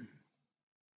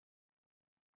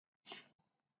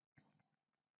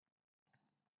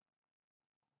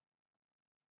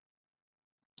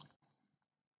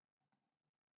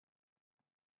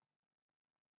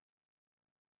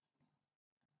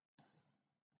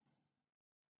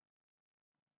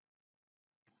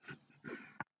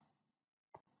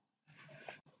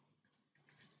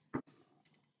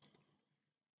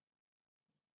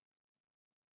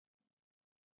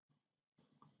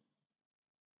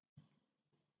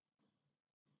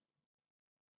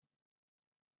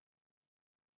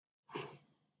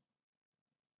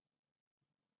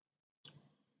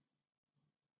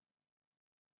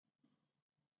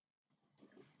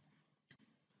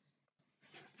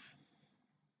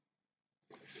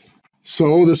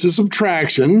 So this is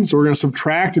subtraction, so we're going to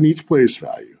subtract in each place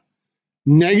value.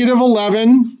 Negative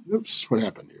 11, oops, what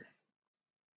happened here?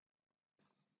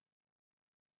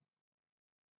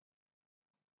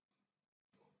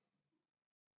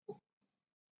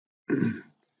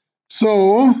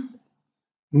 So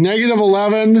negative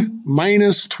 11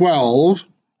 minus 12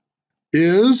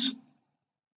 is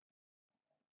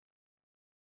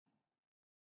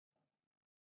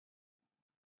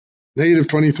negative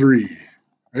 23,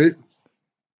 right?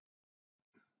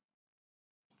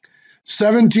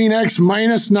 17x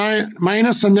minus 9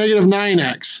 minus a negative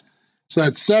 9x. So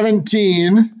that's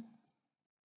 17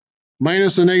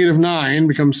 minus a negative 9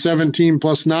 becomes 17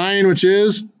 plus 9, which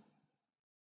is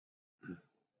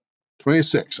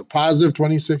 26, a positive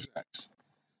 26x.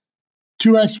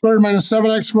 2x squared minus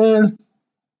 7x squared,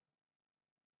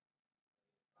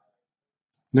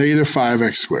 negative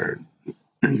 5x squared.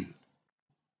 Anybody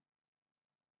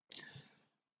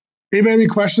have any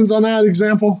questions on that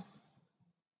example?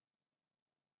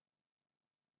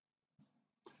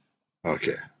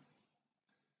 Okay.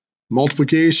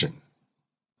 Multiplication.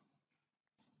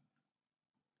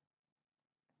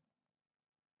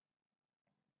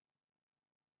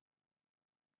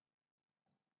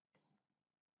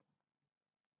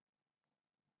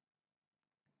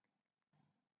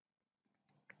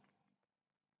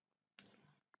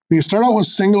 We can start out with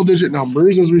single digit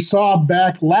numbers. As we saw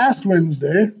back last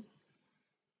Wednesday,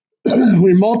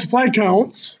 we multiply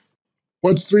counts.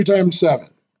 What's 3 times 7?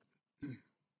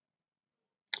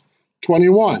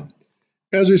 21.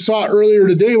 As we saw earlier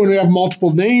today, when we have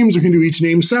multiple names, we can do each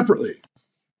name separately.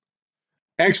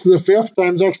 X to the 5th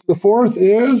times x to the 4th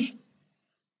is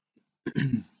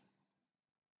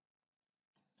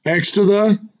x to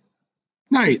the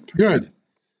 9th. Good.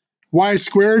 Y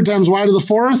squared times y to the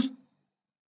 4th.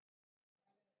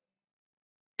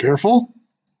 Careful.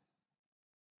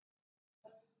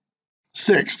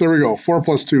 6. There we go. 4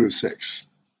 plus 2 is 6.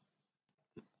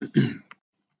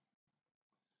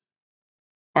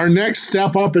 Our next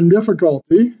step up in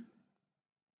difficulty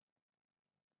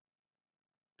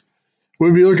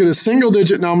would be looking at a single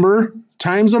digit number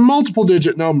times a multiple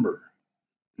digit number.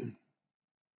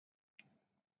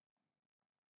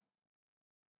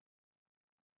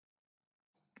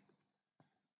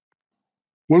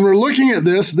 When we're looking at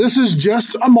this, this is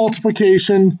just a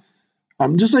multiplication,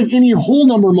 just like any whole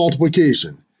number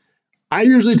multiplication. I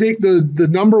usually take the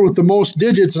number with the most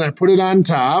digits and I put it on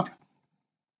top.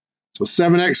 So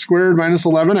 7x squared minus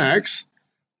 11x.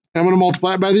 I'm going to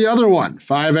multiply it by the other one,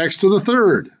 5x to the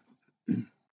 3rd.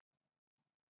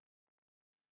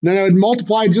 Then I would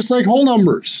multiply just like whole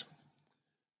numbers.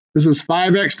 This is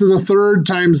 5x to the 3rd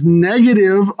times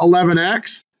negative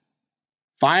 11x.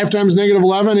 5 times negative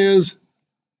 11 is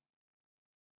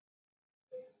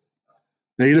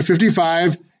negative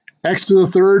 55. X to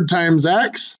the 3rd times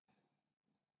x.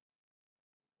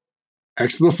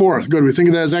 X to the 4th. Good. We think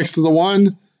of that as x to the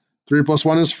 1. 3 plus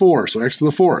 1 is 4. So x to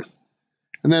the 4th.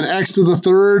 And then x to the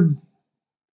 3rd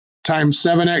times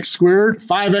 7x squared.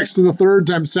 5x to the 3rd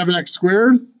times 7x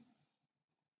squared.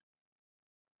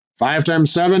 5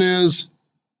 times 7 is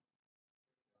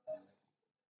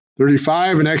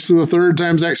 35. And x to the 3rd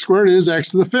times x squared is x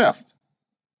to the 5th.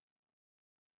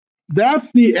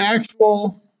 That's the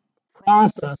actual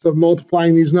process of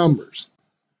multiplying these numbers.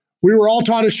 We were all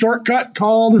taught a shortcut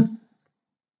called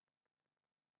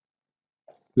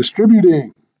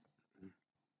distributing.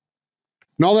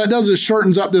 And all that does is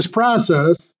shortens up this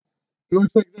process. It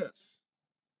looks like this.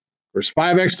 Of course,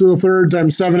 5x to the 3rd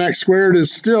times 7x squared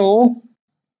is still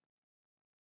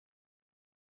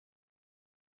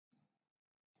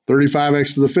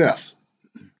 35x to the 5th.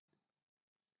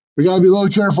 We got to be a little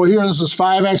careful here. This is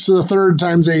 5x to the 3rd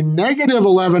times a negative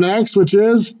 11x, which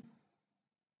is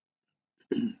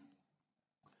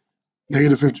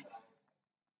negative 50.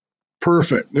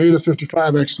 Perfect. Negative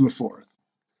 55x to the 4th.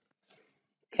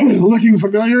 Looking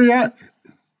familiar yet?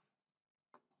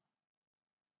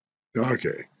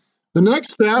 Okay. The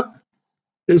next step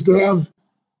is to have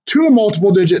two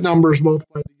multiple digit numbers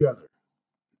multiplied together.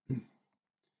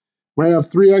 We have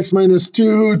 3x minus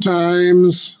 2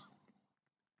 times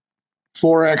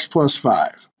 4x plus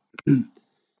 5.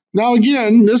 Now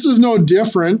again, this is no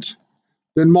different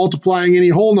than multiplying any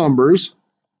whole numbers.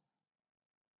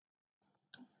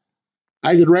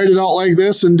 I could write it out like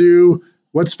this and do,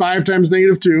 what's 5 times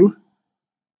negative 2?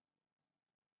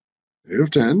 Negative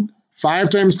 10. 5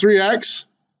 times 3x?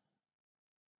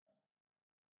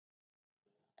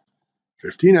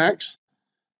 15x.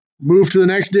 Move to the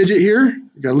next digit here.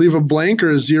 You got to leave a blank or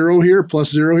a 0 here,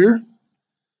 plus 0 here.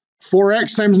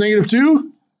 4x times negative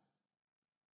 2?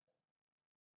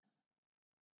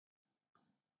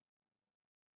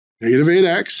 Negative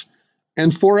 8x.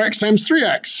 And 4x times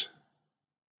 3x?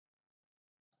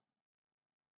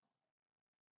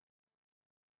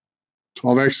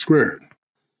 12x squared.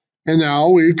 And now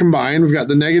we combine. We've got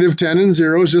the negative 10 and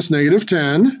 0 is just negative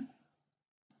 10.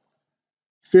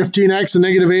 15x and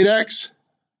negative 8x?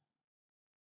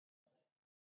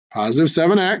 Positive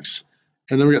 7x.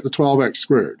 And then we got the 12x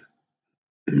squared.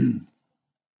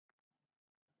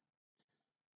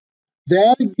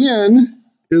 That again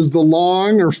is the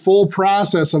long or full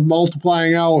process of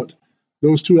multiplying out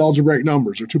those two algebraic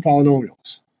numbers or two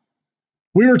polynomials.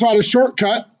 We were taught a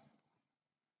shortcut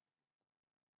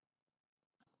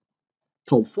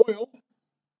called FOIL.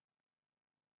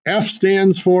 F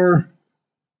stands for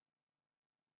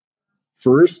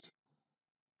first.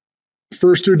 The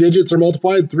first two digits are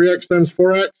multiplied, 3x times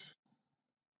 4x.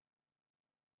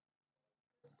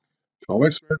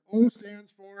 12x squared. O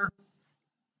stands for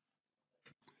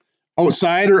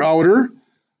outside or outer.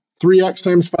 3x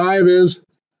times 5 is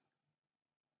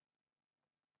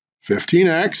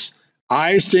 15x.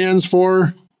 I stands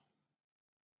for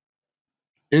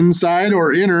inside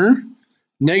or inner.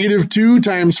 Negative 2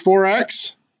 times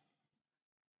 4x.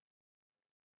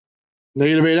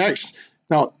 Negative 8x.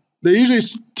 Now, they usually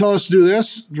tell us to do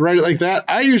this, to write it like that.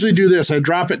 I usually do this. I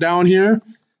drop it down here.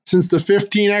 Since the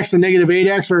 15x and negative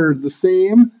 8x are the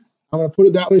same, I'm going to put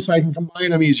it that way so I can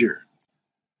combine them easier.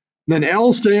 And then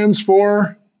L stands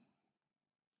for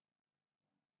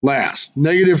last.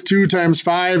 Negative 2 times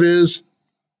 5 is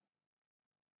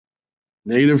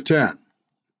negative 10.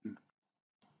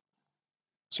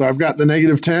 So I've got the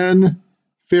negative 10,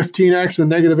 15x, and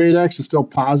negative 8x is still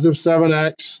positive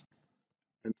 7x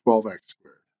and 12x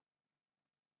squared.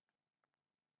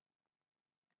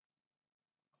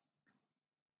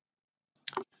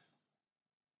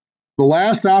 The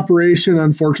last operation,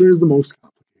 unfortunately, is the most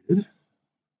complicated.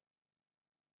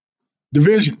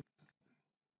 Division.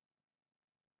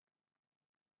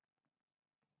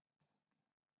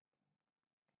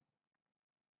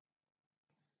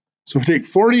 So if we take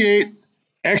 48,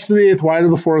 x to the 8th, y to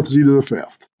the 4th, z to the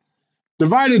 5th,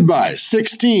 divided by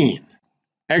 16,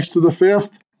 x to the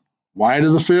 5th, y to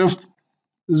the 5th,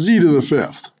 z to the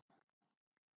 5th.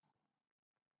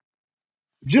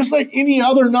 Just like any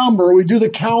other number, we do the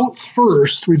counts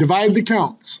first. We divide the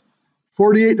counts.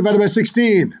 48 divided by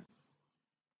 16.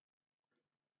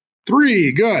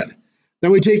 3, good.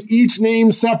 Then we take each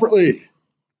name separately.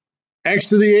 X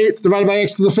to the 8th divided by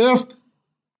x to the 5th.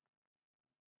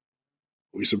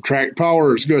 We subtract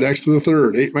powers, good. X to the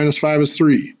 3rd, 8 minus 5 is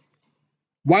 3.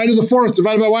 Y to the 4th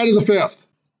divided by y to the 5th.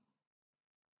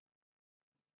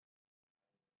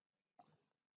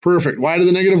 Perfect, y to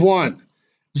the negative 1.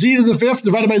 Z to the 5th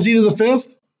divided by z to the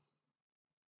 5th.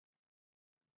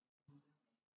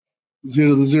 Z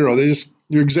to the 0,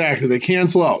 they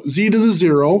cancel out. Z to the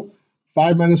 0,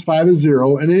 5 minus 5 is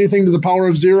 0, and anything to the power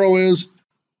of 0 is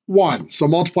 1. So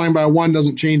multiplying by 1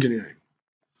 doesn't change anything.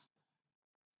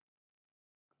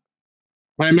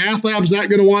 My math lab's not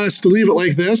going to want us to leave it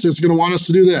like this. It's going to want us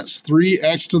to do this.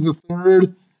 3x to the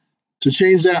 3rd. To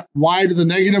change that y to the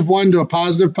negative 1 to a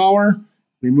positive power,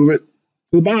 we move it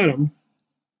to the bottom.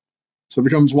 So it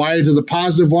becomes y to the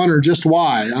positive 1 or just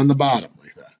y on the bottom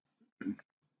like that.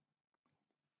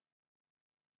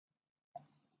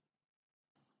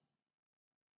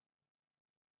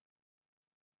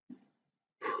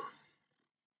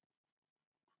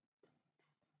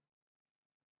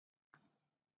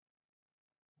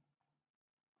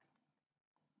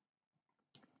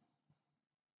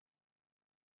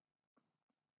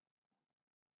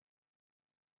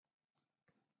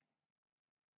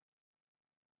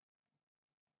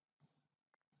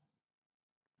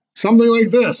 Something like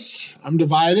this. I'm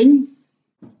dividing.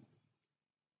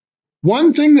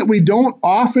 One thing that we don't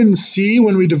often see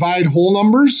when we divide whole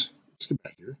numbers, let's get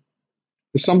back here,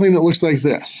 is something that looks like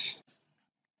this.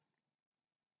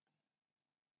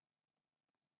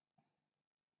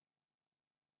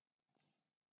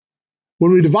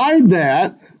 When we divide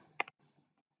that,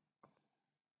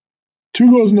 2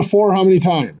 goes into 4 how many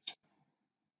times?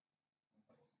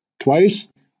 Twice.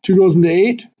 2 goes into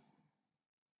 8.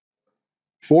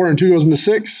 4 and 2 goes into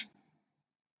 6.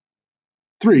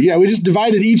 3. Yeah, we just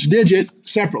divided each digit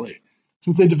separately.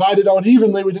 Since they divided out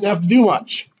evenly, we didn't have to do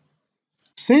much.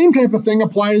 Same type of thing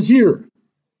applies here.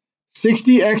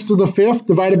 60x to the 5th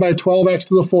divided by 12x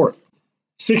to the 4th.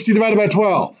 60 divided by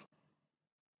 12.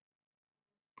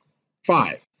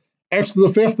 5. X to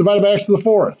the 5th divided by x to the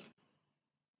 4th.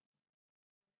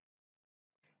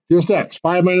 Just x.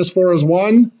 5 minus 4 is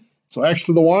 1. So x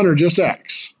to the 1 or just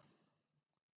x.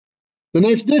 The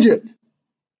next digit.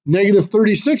 Negative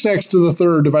 36x to the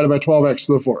 3rd divided by 12x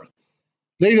to the 4th.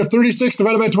 Negative 36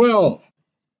 divided by 12.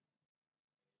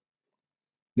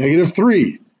 Negative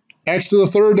 3. X to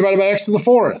the 3rd divided by x to the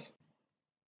 4th.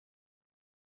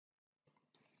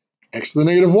 X to the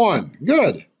negative 1.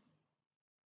 Good.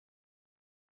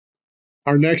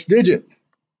 Our next digit.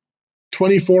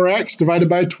 24x divided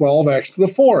by 12x to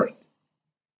the 4th.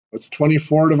 What's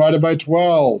 24 divided by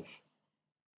 12?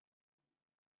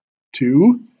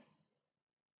 2.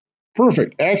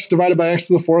 Perfect. X divided by x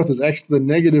to the 4th is x to the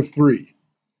negative 3.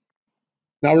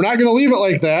 Now we're not going to leave it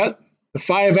like that. The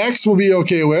 5x we'll be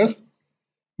okay with.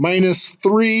 Minus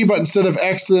 3, but instead of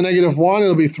x to the negative 1,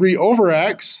 it'll be 3 over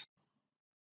x.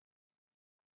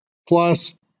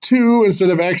 Plus 2, instead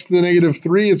of x to the negative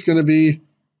 3, it's going to be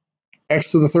x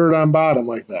to the 3rd on bottom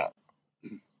like that.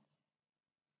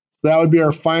 So that would be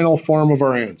our final form of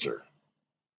our answer.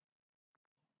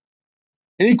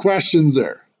 Any questions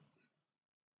there?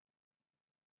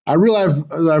 I realize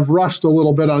I've rushed a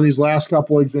little bit on these last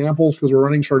couple examples because we're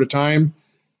running short of time.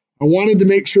 I wanted to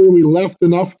make sure we left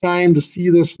enough time to see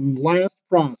this last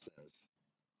process.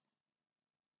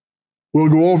 We'll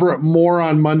go over it more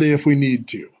on Monday if we need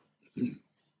to.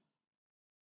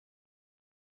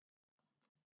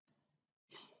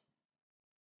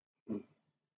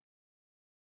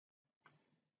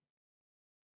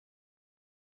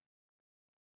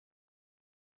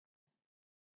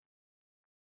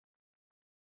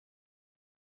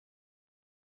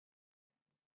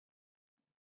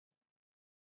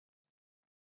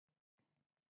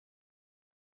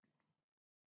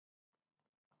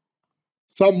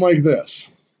 something like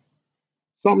this.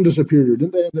 Something disappeared here.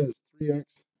 Didn't they have that as 3x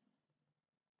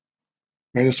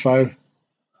minus 5?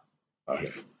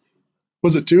 Okay.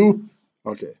 Was it 2?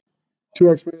 Okay.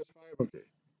 2x minus 5? Okay.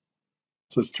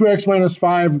 So it's 2x minus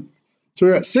 5. So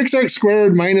we got 6x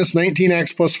squared minus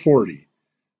 19x plus 40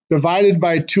 divided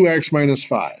by 2x minus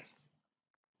 5.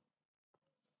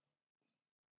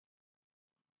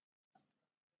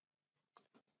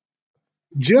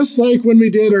 Just like when we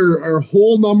did our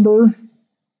whole number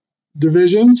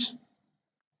divisions,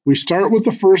 we start with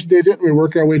the first digit and we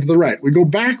work our way to the right. We go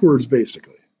backwards,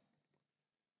 basically.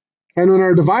 And in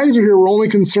our divisor here, we're only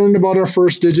concerned about our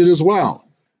first digit as well.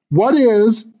 What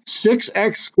is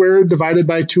 6x squared divided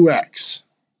by 2x?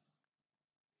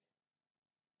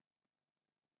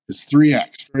 It's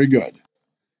 3x. Very good.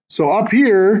 So up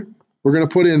here, we're going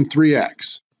to put in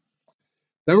 3x.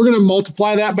 Then we're going to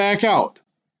multiply that back out.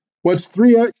 What's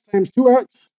 3x times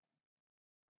 2x?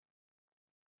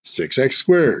 6x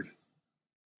squared.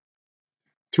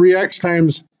 3x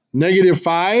times negative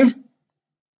 5?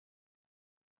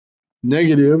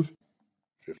 Negative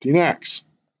 15x.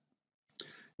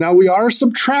 Now we are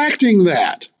subtracting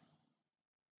that.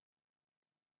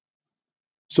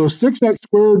 So 6x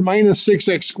squared minus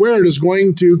 6x squared is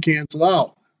going to cancel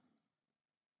out.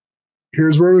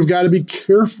 Here's where we've got to be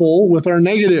careful with our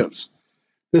negatives.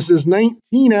 This is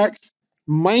 19x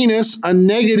minus a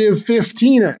negative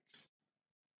 15x.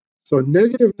 So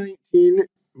negative 19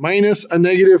 minus a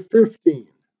negative 15.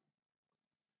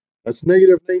 That's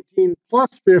negative 19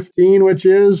 plus 15, which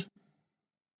is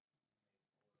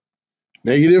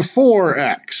negative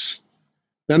 4x.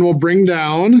 Then we'll bring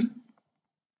down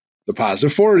the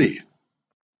positive 40.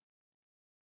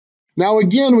 Now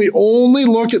again, we only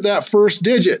look at that first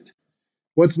digit.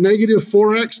 What's negative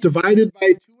 4x divided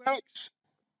by 2x?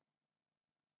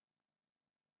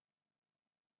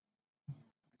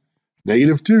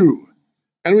 Negative 2.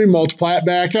 And we multiply it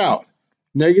back out.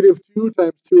 Negative 2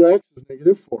 times 2x is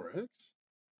negative 4x.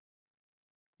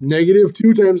 Negative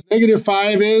 2 times negative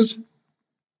 5 is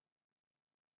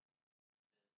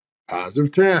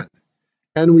positive 10.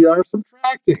 And we are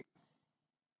subtracting.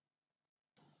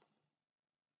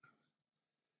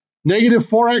 Negative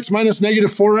 4x minus negative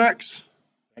 4x,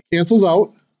 that cancels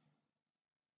out.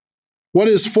 What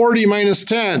is 40 minus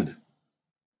 10?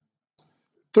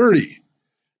 30.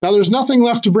 Now there's nothing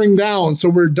left to bring down, so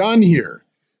we're done here.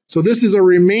 So this is a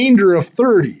remainder of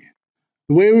 30.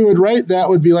 The way we would write that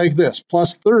would be like this,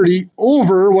 plus 30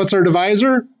 over, what's our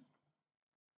divisor?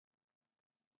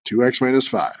 2x minus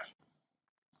 5.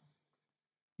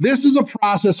 This is a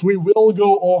process we will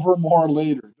go over more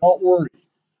later. Don't worry.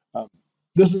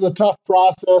 This is a tough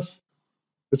process.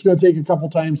 It's going to take a couple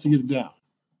times to get it down.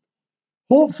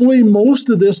 Hopefully, most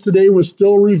of this today was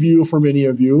still review for many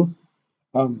of you.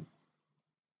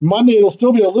 Monday, it'll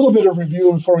still be a little bit of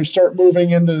review before we start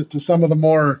moving into some of the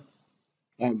more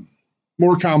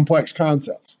complex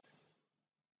concepts.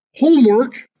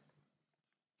 Homework.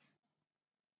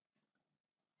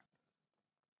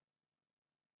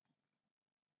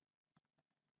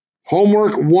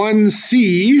 Homework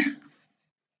 1C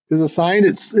is assigned.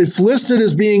 It's listed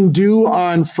as being due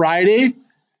on Friday,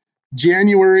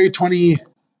 January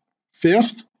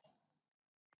 25th.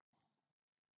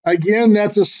 Again,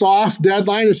 that's a soft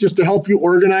deadline. It's just to help you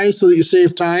organize so that you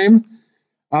save time.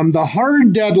 The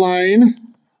hard deadline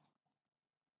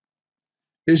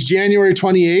is January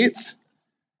 28th,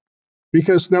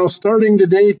 because now starting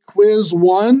today, quiz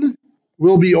 1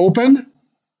 will be open.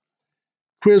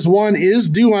 Quiz 1 is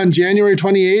due on January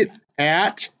 28th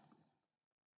at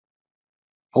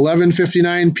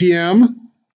 11:59 p.m.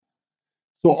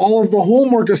 So all of the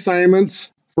homework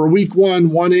assignments for week 1,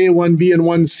 1A, 1B, and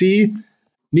 1C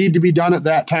need to be done at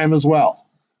that time as well.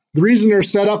 The reason they're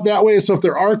set up that way is so if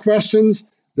there are questions,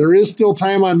 there is still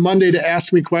time on Monday to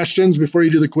ask me questions before you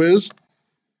do the quiz.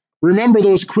 Remember,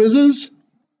 those quizzes,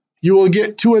 you will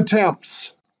get 2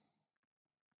 attempts.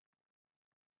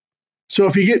 So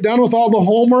if you get done with all the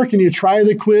homework and you try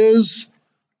the quiz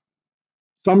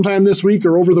sometime this week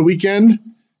or over the weekend,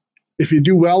 if you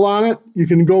do well on it, you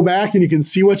can go back and you can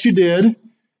see what you did.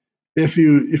 If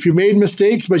you made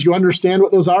mistakes but you understand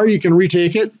what those are, you can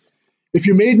retake it. If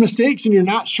you made mistakes and you're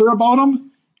not sure about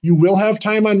them, you will have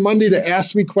time on Monday to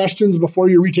ask me questions before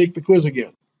you retake the quiz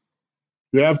again.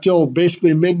 You have till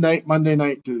basically midnight Monday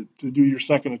night to do your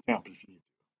second attempt if you need.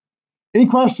 Any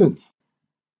questions?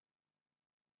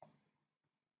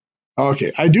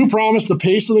 Okay, I do promise the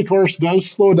pace of the course does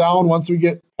slow down once we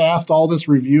get past all this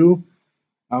review.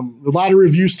 A lot of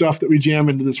review stuff that we jam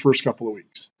into this first couple of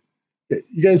weeks. Okay,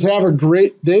 you guys have a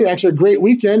great day, actually a great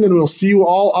weekend, and we'll see you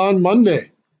all on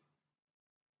Monday.